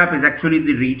 Air gap is actually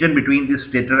the region between the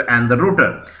stator and the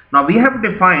rotor. Now we have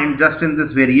defined just in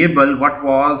this variable what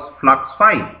was flux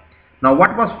phi. Now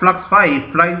what was flux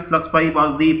phi? Flux phi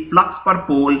was the flux per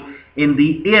pole in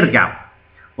the air gap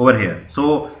over here.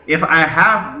 So if I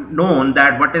have known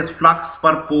that what is flux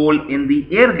per pole in the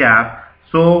air gap,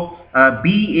 so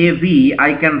BAV,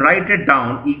 I can write it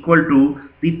down equal to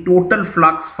the total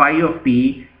flux phi of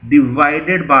T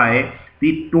divided by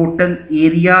the total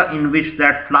area in which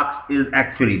that flux is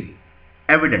actually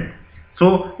evident.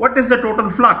 So what is the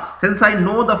total flux? Since I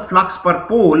know the flux per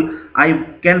pole,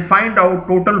 I can find out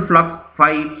total flux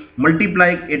phi,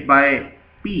 multiply it by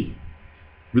P,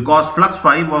 because flux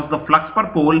phi was the flux per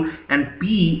pole and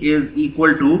P is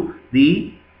equal to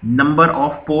the number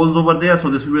of poles over there. So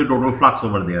this will be a total flux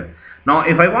over there. Now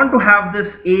if I want to have this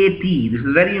AT, this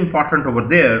is very important over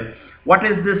there. What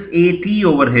is this AT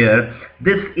over here?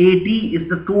 This AT is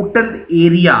the total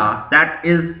area that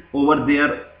is over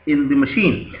there in the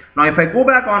machine. Now if I go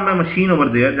back on my machine over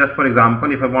there, just for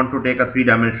example, if I want to take a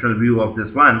three-dimensional view of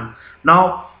this one,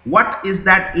 now what is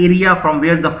that area from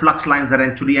where the flux lines are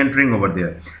actually entering over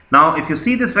there? Now if you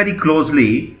see this very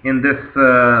closely in this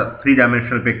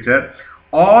three-dimensional picture,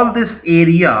 all this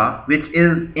area which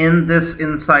is in this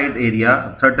inside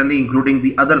area, certainly including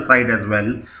the other side as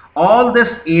well, all this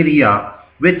area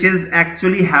which is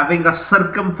actually having a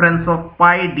circumference of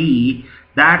pi d,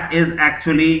 that is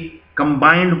actually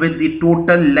combined with the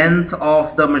total length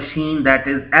of the machine, that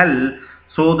is L.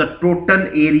 So the total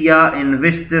area in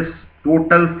which this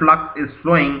total flux is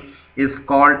flowing is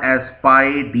called as pi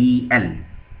dl.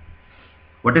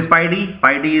 What is pi d?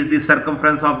 Pi d is the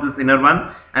circumference of this inner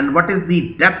one. And what is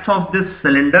the depth of this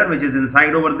cylinder which is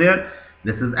inside over there?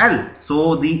 This is L.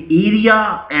 So the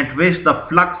area at which the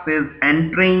flux is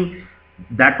entering,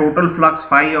 that total flux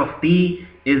phi of T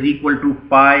is equal to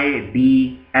pi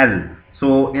dl.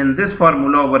 So in this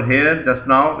formula over here, just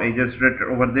now I just wrote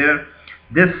over there,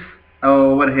 this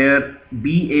over here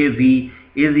BAV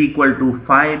is equal to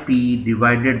phi P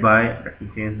divided by, let me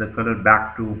change the color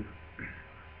back to,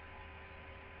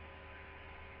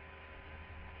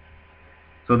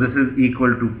 so this is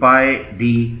equal to pi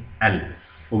dl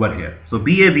over here. So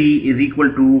BAV is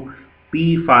equal to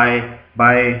P phi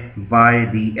by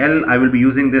dl. I will be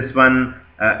using this one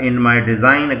in my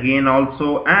design again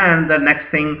also. And the next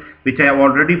thing which I have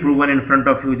already proven in front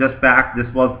of you just back, this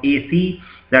was AC,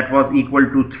 that was equal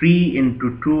to 3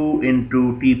 into 2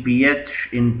 into TPH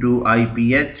into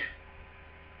IPH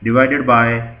divided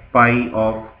by pi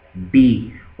of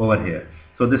D over here.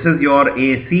 So this is your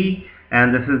AC,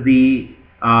 and this is the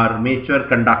armature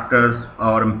conductors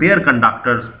or ampere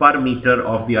conductors per meter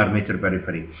of the armature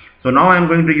periphery. So now I am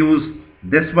going to use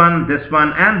this one,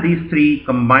 and these three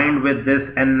combined with this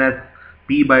NS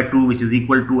P by 2, which is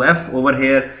equal to F over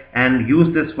here, and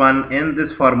use this one in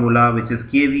this formula, which is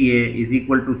kVA is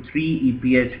equal to 3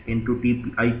 EPH into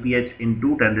IPH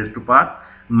into 10 raised to power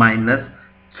minus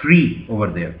 3 over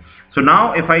there. So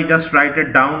now if I just write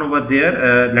it down over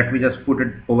there, let me just put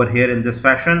it over here in this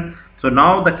fashion. So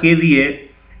now the kVA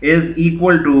is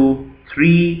equal to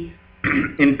 3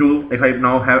 into, if I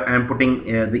now have, I am putting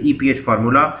the EPH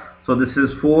formula. So this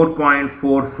is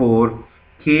 4.44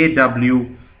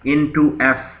 kW into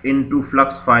F into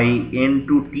flux phi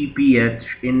into TPH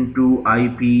into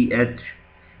IPH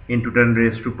into 10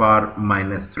 raised to power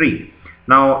minus 3.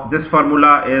 Now this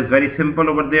formula is very simple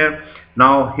over there.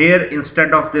 Now here,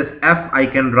 instead of this F, I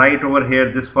can write over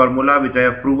here this formula which I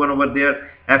have proven over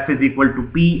there. F is equal to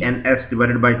P and S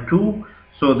divided by 2.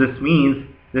 So this means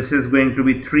this is going to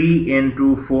be 3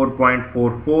 into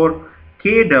 4.44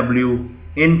 kW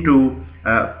into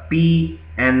P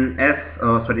and S,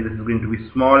 sorry, this is going to be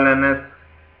small ns,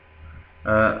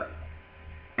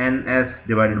 ns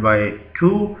divided by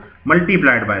 2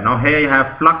 multiplied by, now here I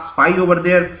have flux phi over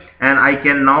there, and I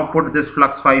can now put this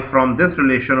flux phi from this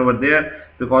relation over there,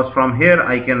 because from here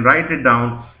I can write it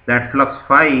down that flux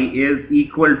phi is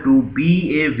equal to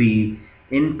BAV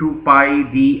into pi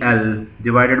DL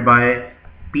divided by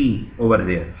P over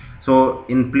there. So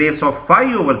in place of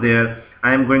phi over there,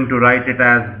 I am going to write it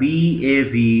as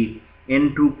BAV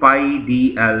into pi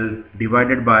DL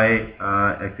divided by,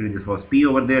 actually this was P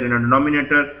over there in a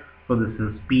denominator, so this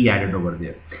is P added over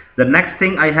there. The next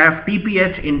thing, I have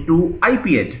TPH into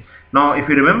IPH. Now if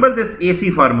you remember this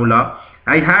AC formula,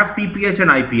 I have TPH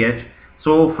and IPH.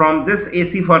 So from this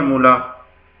AC formula,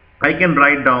 I can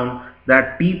write down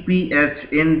that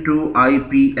TPH into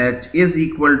IPH is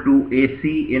equal to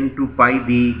AC into pi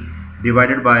D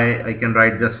divided by, I can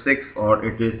write just 6, or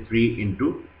it is 3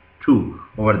 into 2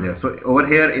 over there. So over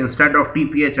here, instead of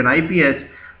TPH and IPH,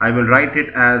 I will write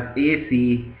it as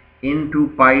AC into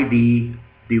pi D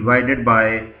divided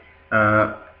by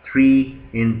 3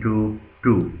 into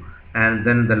 2, and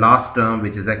then the last term,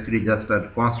 which is actually just a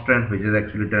constant, which is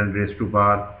actually 10 raised to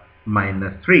power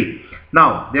minus 3.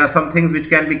 Now there are some things which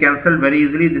can be cancelled very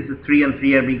easily. This is 3 and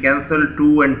 3 have been cancelled,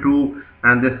 2 and 2,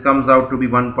 and this comes out to be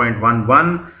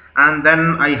 1.11. and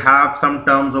then I have some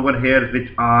terms over here which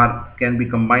can be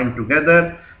combined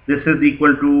together. This is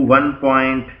equal to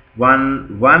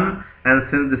 1.11, and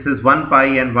since this is 1 pi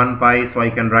and 1 pi, so I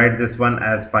can write this one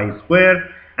as pi square,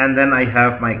 and then I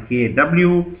have my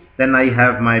kW, then I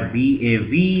have my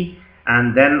BAV,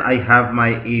 and then I have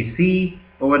my AC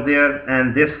over there,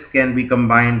 and this can be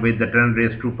combined with the 10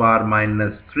 raised to power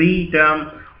minus 3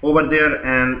 term over there,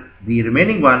 and the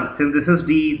remaining one, since this is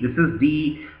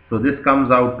D, so this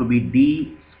comes out to be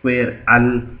D square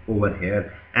L over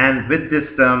here, and with this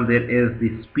term there is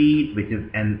the speed, which is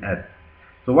NS.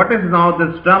 So what is now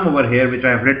this term over here which I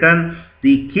have written?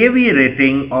 The kVA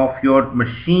rating of your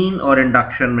machine or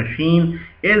induction machine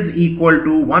is equal to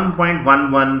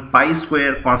 1.11 pi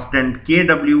square constant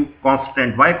kW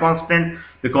constant. Why constant?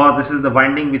 Because this is the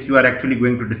winding which you are actually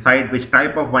going to decide which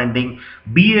type of winding.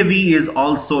 BAV is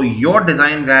also your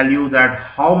design value, that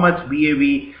how much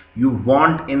BAV you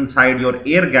want inside your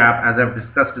air gap, as I've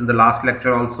discussed in the last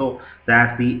lecture also,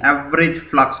 that the average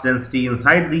flux density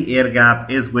inside the air gap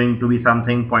is going to be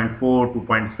something 0.4 to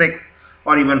 0.6,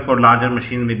 or even for larger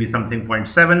machine maybe something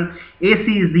 0.7.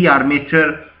 AC is the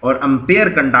armature or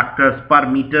ampere conductors per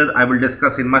meter. I will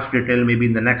discuss in much detail maybe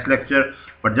in the next lecture,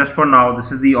 but just for now this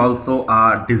is the also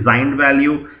designed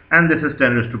value, and this is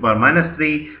 10 raised to power minus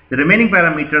 3. The remaining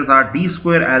parameters are D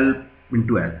square L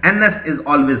into S. NS is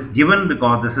always given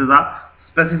because this is a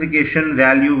specification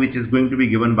value which is going to be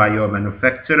given by your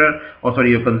manufacturer, or sorry,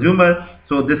 your consumer.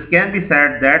 So this can be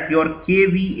said that your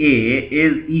kVA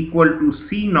is equal to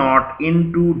C naught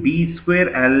into D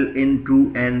square L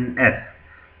into NS.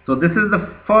 So this is the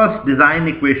first design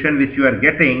equation which you are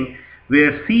getting,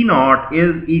 where C naught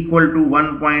is equal to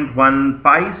 1.1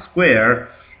 pi square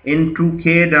into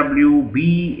kW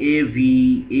BAV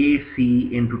AC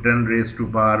into 10 raised to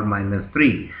power minus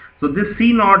 3. So this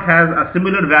C naught has a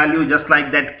similar value just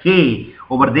like that K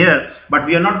over there, but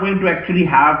we are not going to actually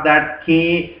have that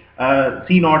K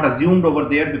C naught assumed over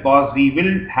there, because we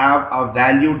will have a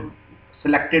value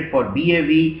selected for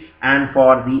BAV and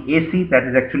for the AC, that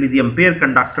is actually the ampere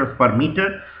conductors per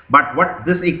meter. But what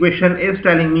this equation is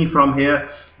telling me from here,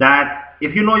 that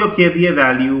if you know your kVA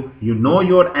value, you know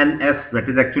your NS, that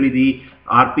is actually the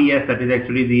RPS, that is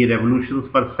actually the revolutions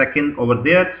per second over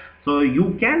there. So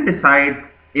you can decide,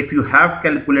 if you have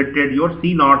calculated your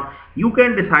C naught, you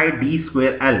can decide D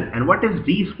square L. And what is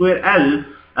D square L?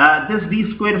 This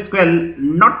D square L,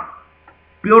 not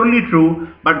purely true,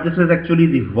 but this is actually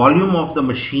the volume of the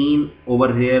machine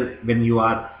over here when you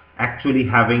are actually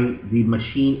having the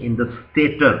machine in the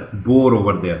stator bore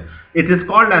over there. It is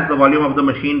called as the volume of the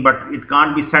machine, but it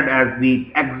can't be said as the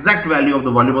exact value of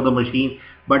the volume of the machine,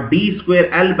 but D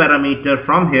square L parameter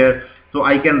from here. So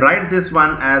I can write this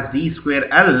one as D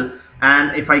square L,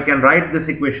 and if I can write this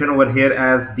equation over here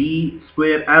as D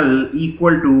square L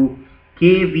equal to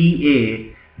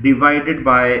kVA divided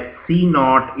by C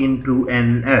naught into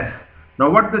NS.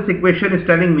 Now what this equation is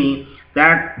telling me,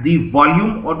 that the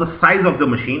volume or the size of the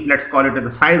machine, let's call it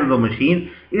the size of the machine,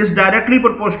 is directly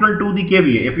proportional to the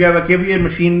kVA. If you have a kVA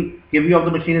machine, kVA of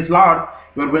the machine is large,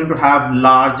 you are going to have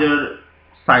larger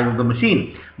size of the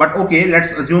machine. But okay,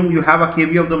 let's assume you have a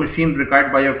kVA of the machine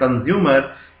required by your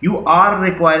consumer. You are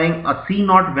requiring a C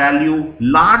naught value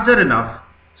larger enough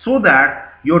so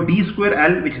that your D square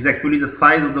L, which is actually the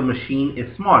size of the machine,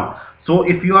 is small. So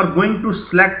if you are going to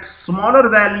select smaller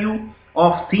value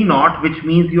of C naught, which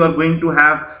means you are going to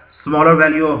have smaller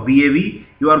value of BAV,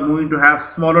 you are going to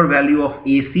have smaller value of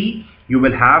AC, you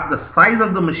will have the size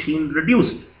of the machine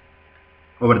reduced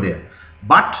over there.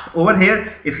 But over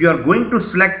here, if you are going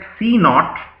to select C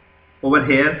naught over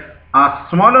here, a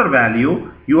smaller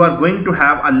value, you are going to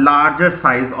have a larger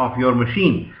size of your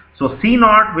machine. So C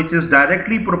naught, which is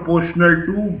directly proportional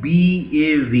to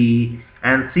BAV,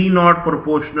 and C naught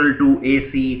proportional to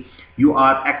AC, you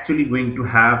are actually going to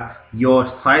have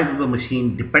your size of the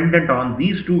machine dependent on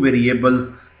these two variables,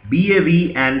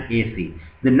 BAV and AC.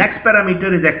 The next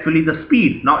parameter is actually the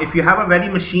speed. Now if you have a very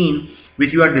machine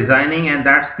which you are designing and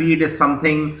that speed is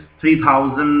something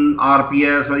 3000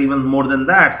 RPS or even more than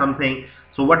that something,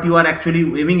 so what you are actually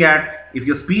aiming at, if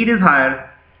your speed is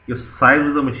higher, your size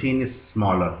of the machine is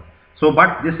smaller. So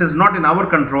but this is not in our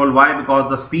control. Why? Because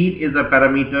the speed is a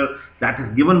parameter that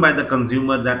is given by the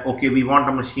consumer, that okay, we want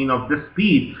a machine of this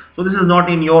speed, so this is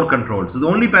not in your control. So the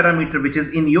only parameter which is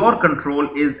in your control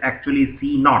is actually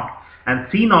C naught. And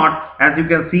C naught, as you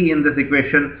can see in this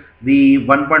equation, the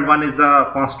 1.1 is a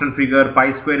constant figure,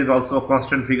 pi square is also a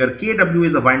constant figure, Kw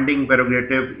is a winding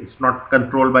prerogative, it's not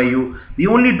controlled by you. The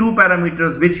only two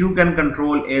parameters which you can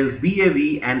control is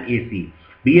BAV and AC.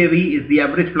 BAV is the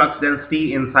average flux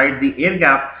density inside the air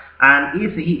gap, and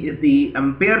AC is the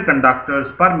ampere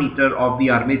conductors per meter of the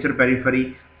armature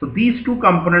periphery. So these two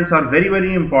components are very,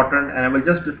 very important, and I will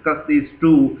just discuss these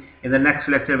two in the next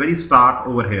lecture, very start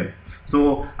over here.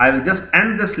 So I will just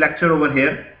end this lecture over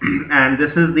here and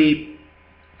this is the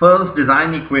first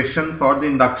design equation for the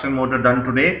induction motor done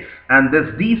today. And this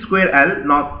D square L,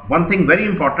 now one thing very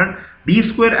important,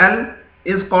 D square L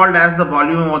is called as the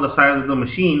volume or the size of the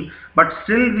machine, but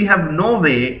still we have no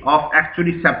way of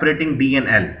actually separating D and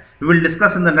L. We will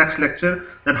discuss in the next lecture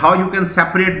that how you can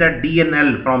separate that D and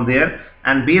L from there,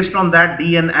 and based on that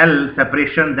D and L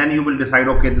separation, then you will decide,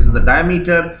 okay, this is the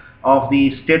diameter of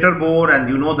the stator bore and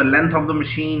you know the length of the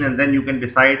machine, and then you can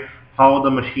decide how the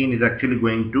machine is actually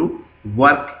going to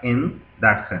work in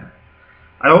that sense.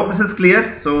 I hope this is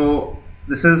clear. So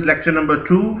this is lecture number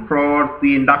 2 for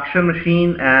the induction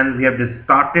machine, and we have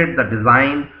started the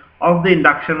design of the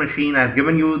induction machine. I have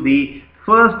given you the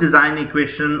first design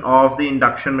equation of the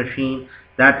induction machine,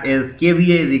 that is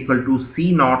kVA is equal to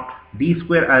C naught D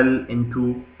square L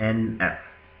into NS.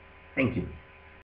 Thank you.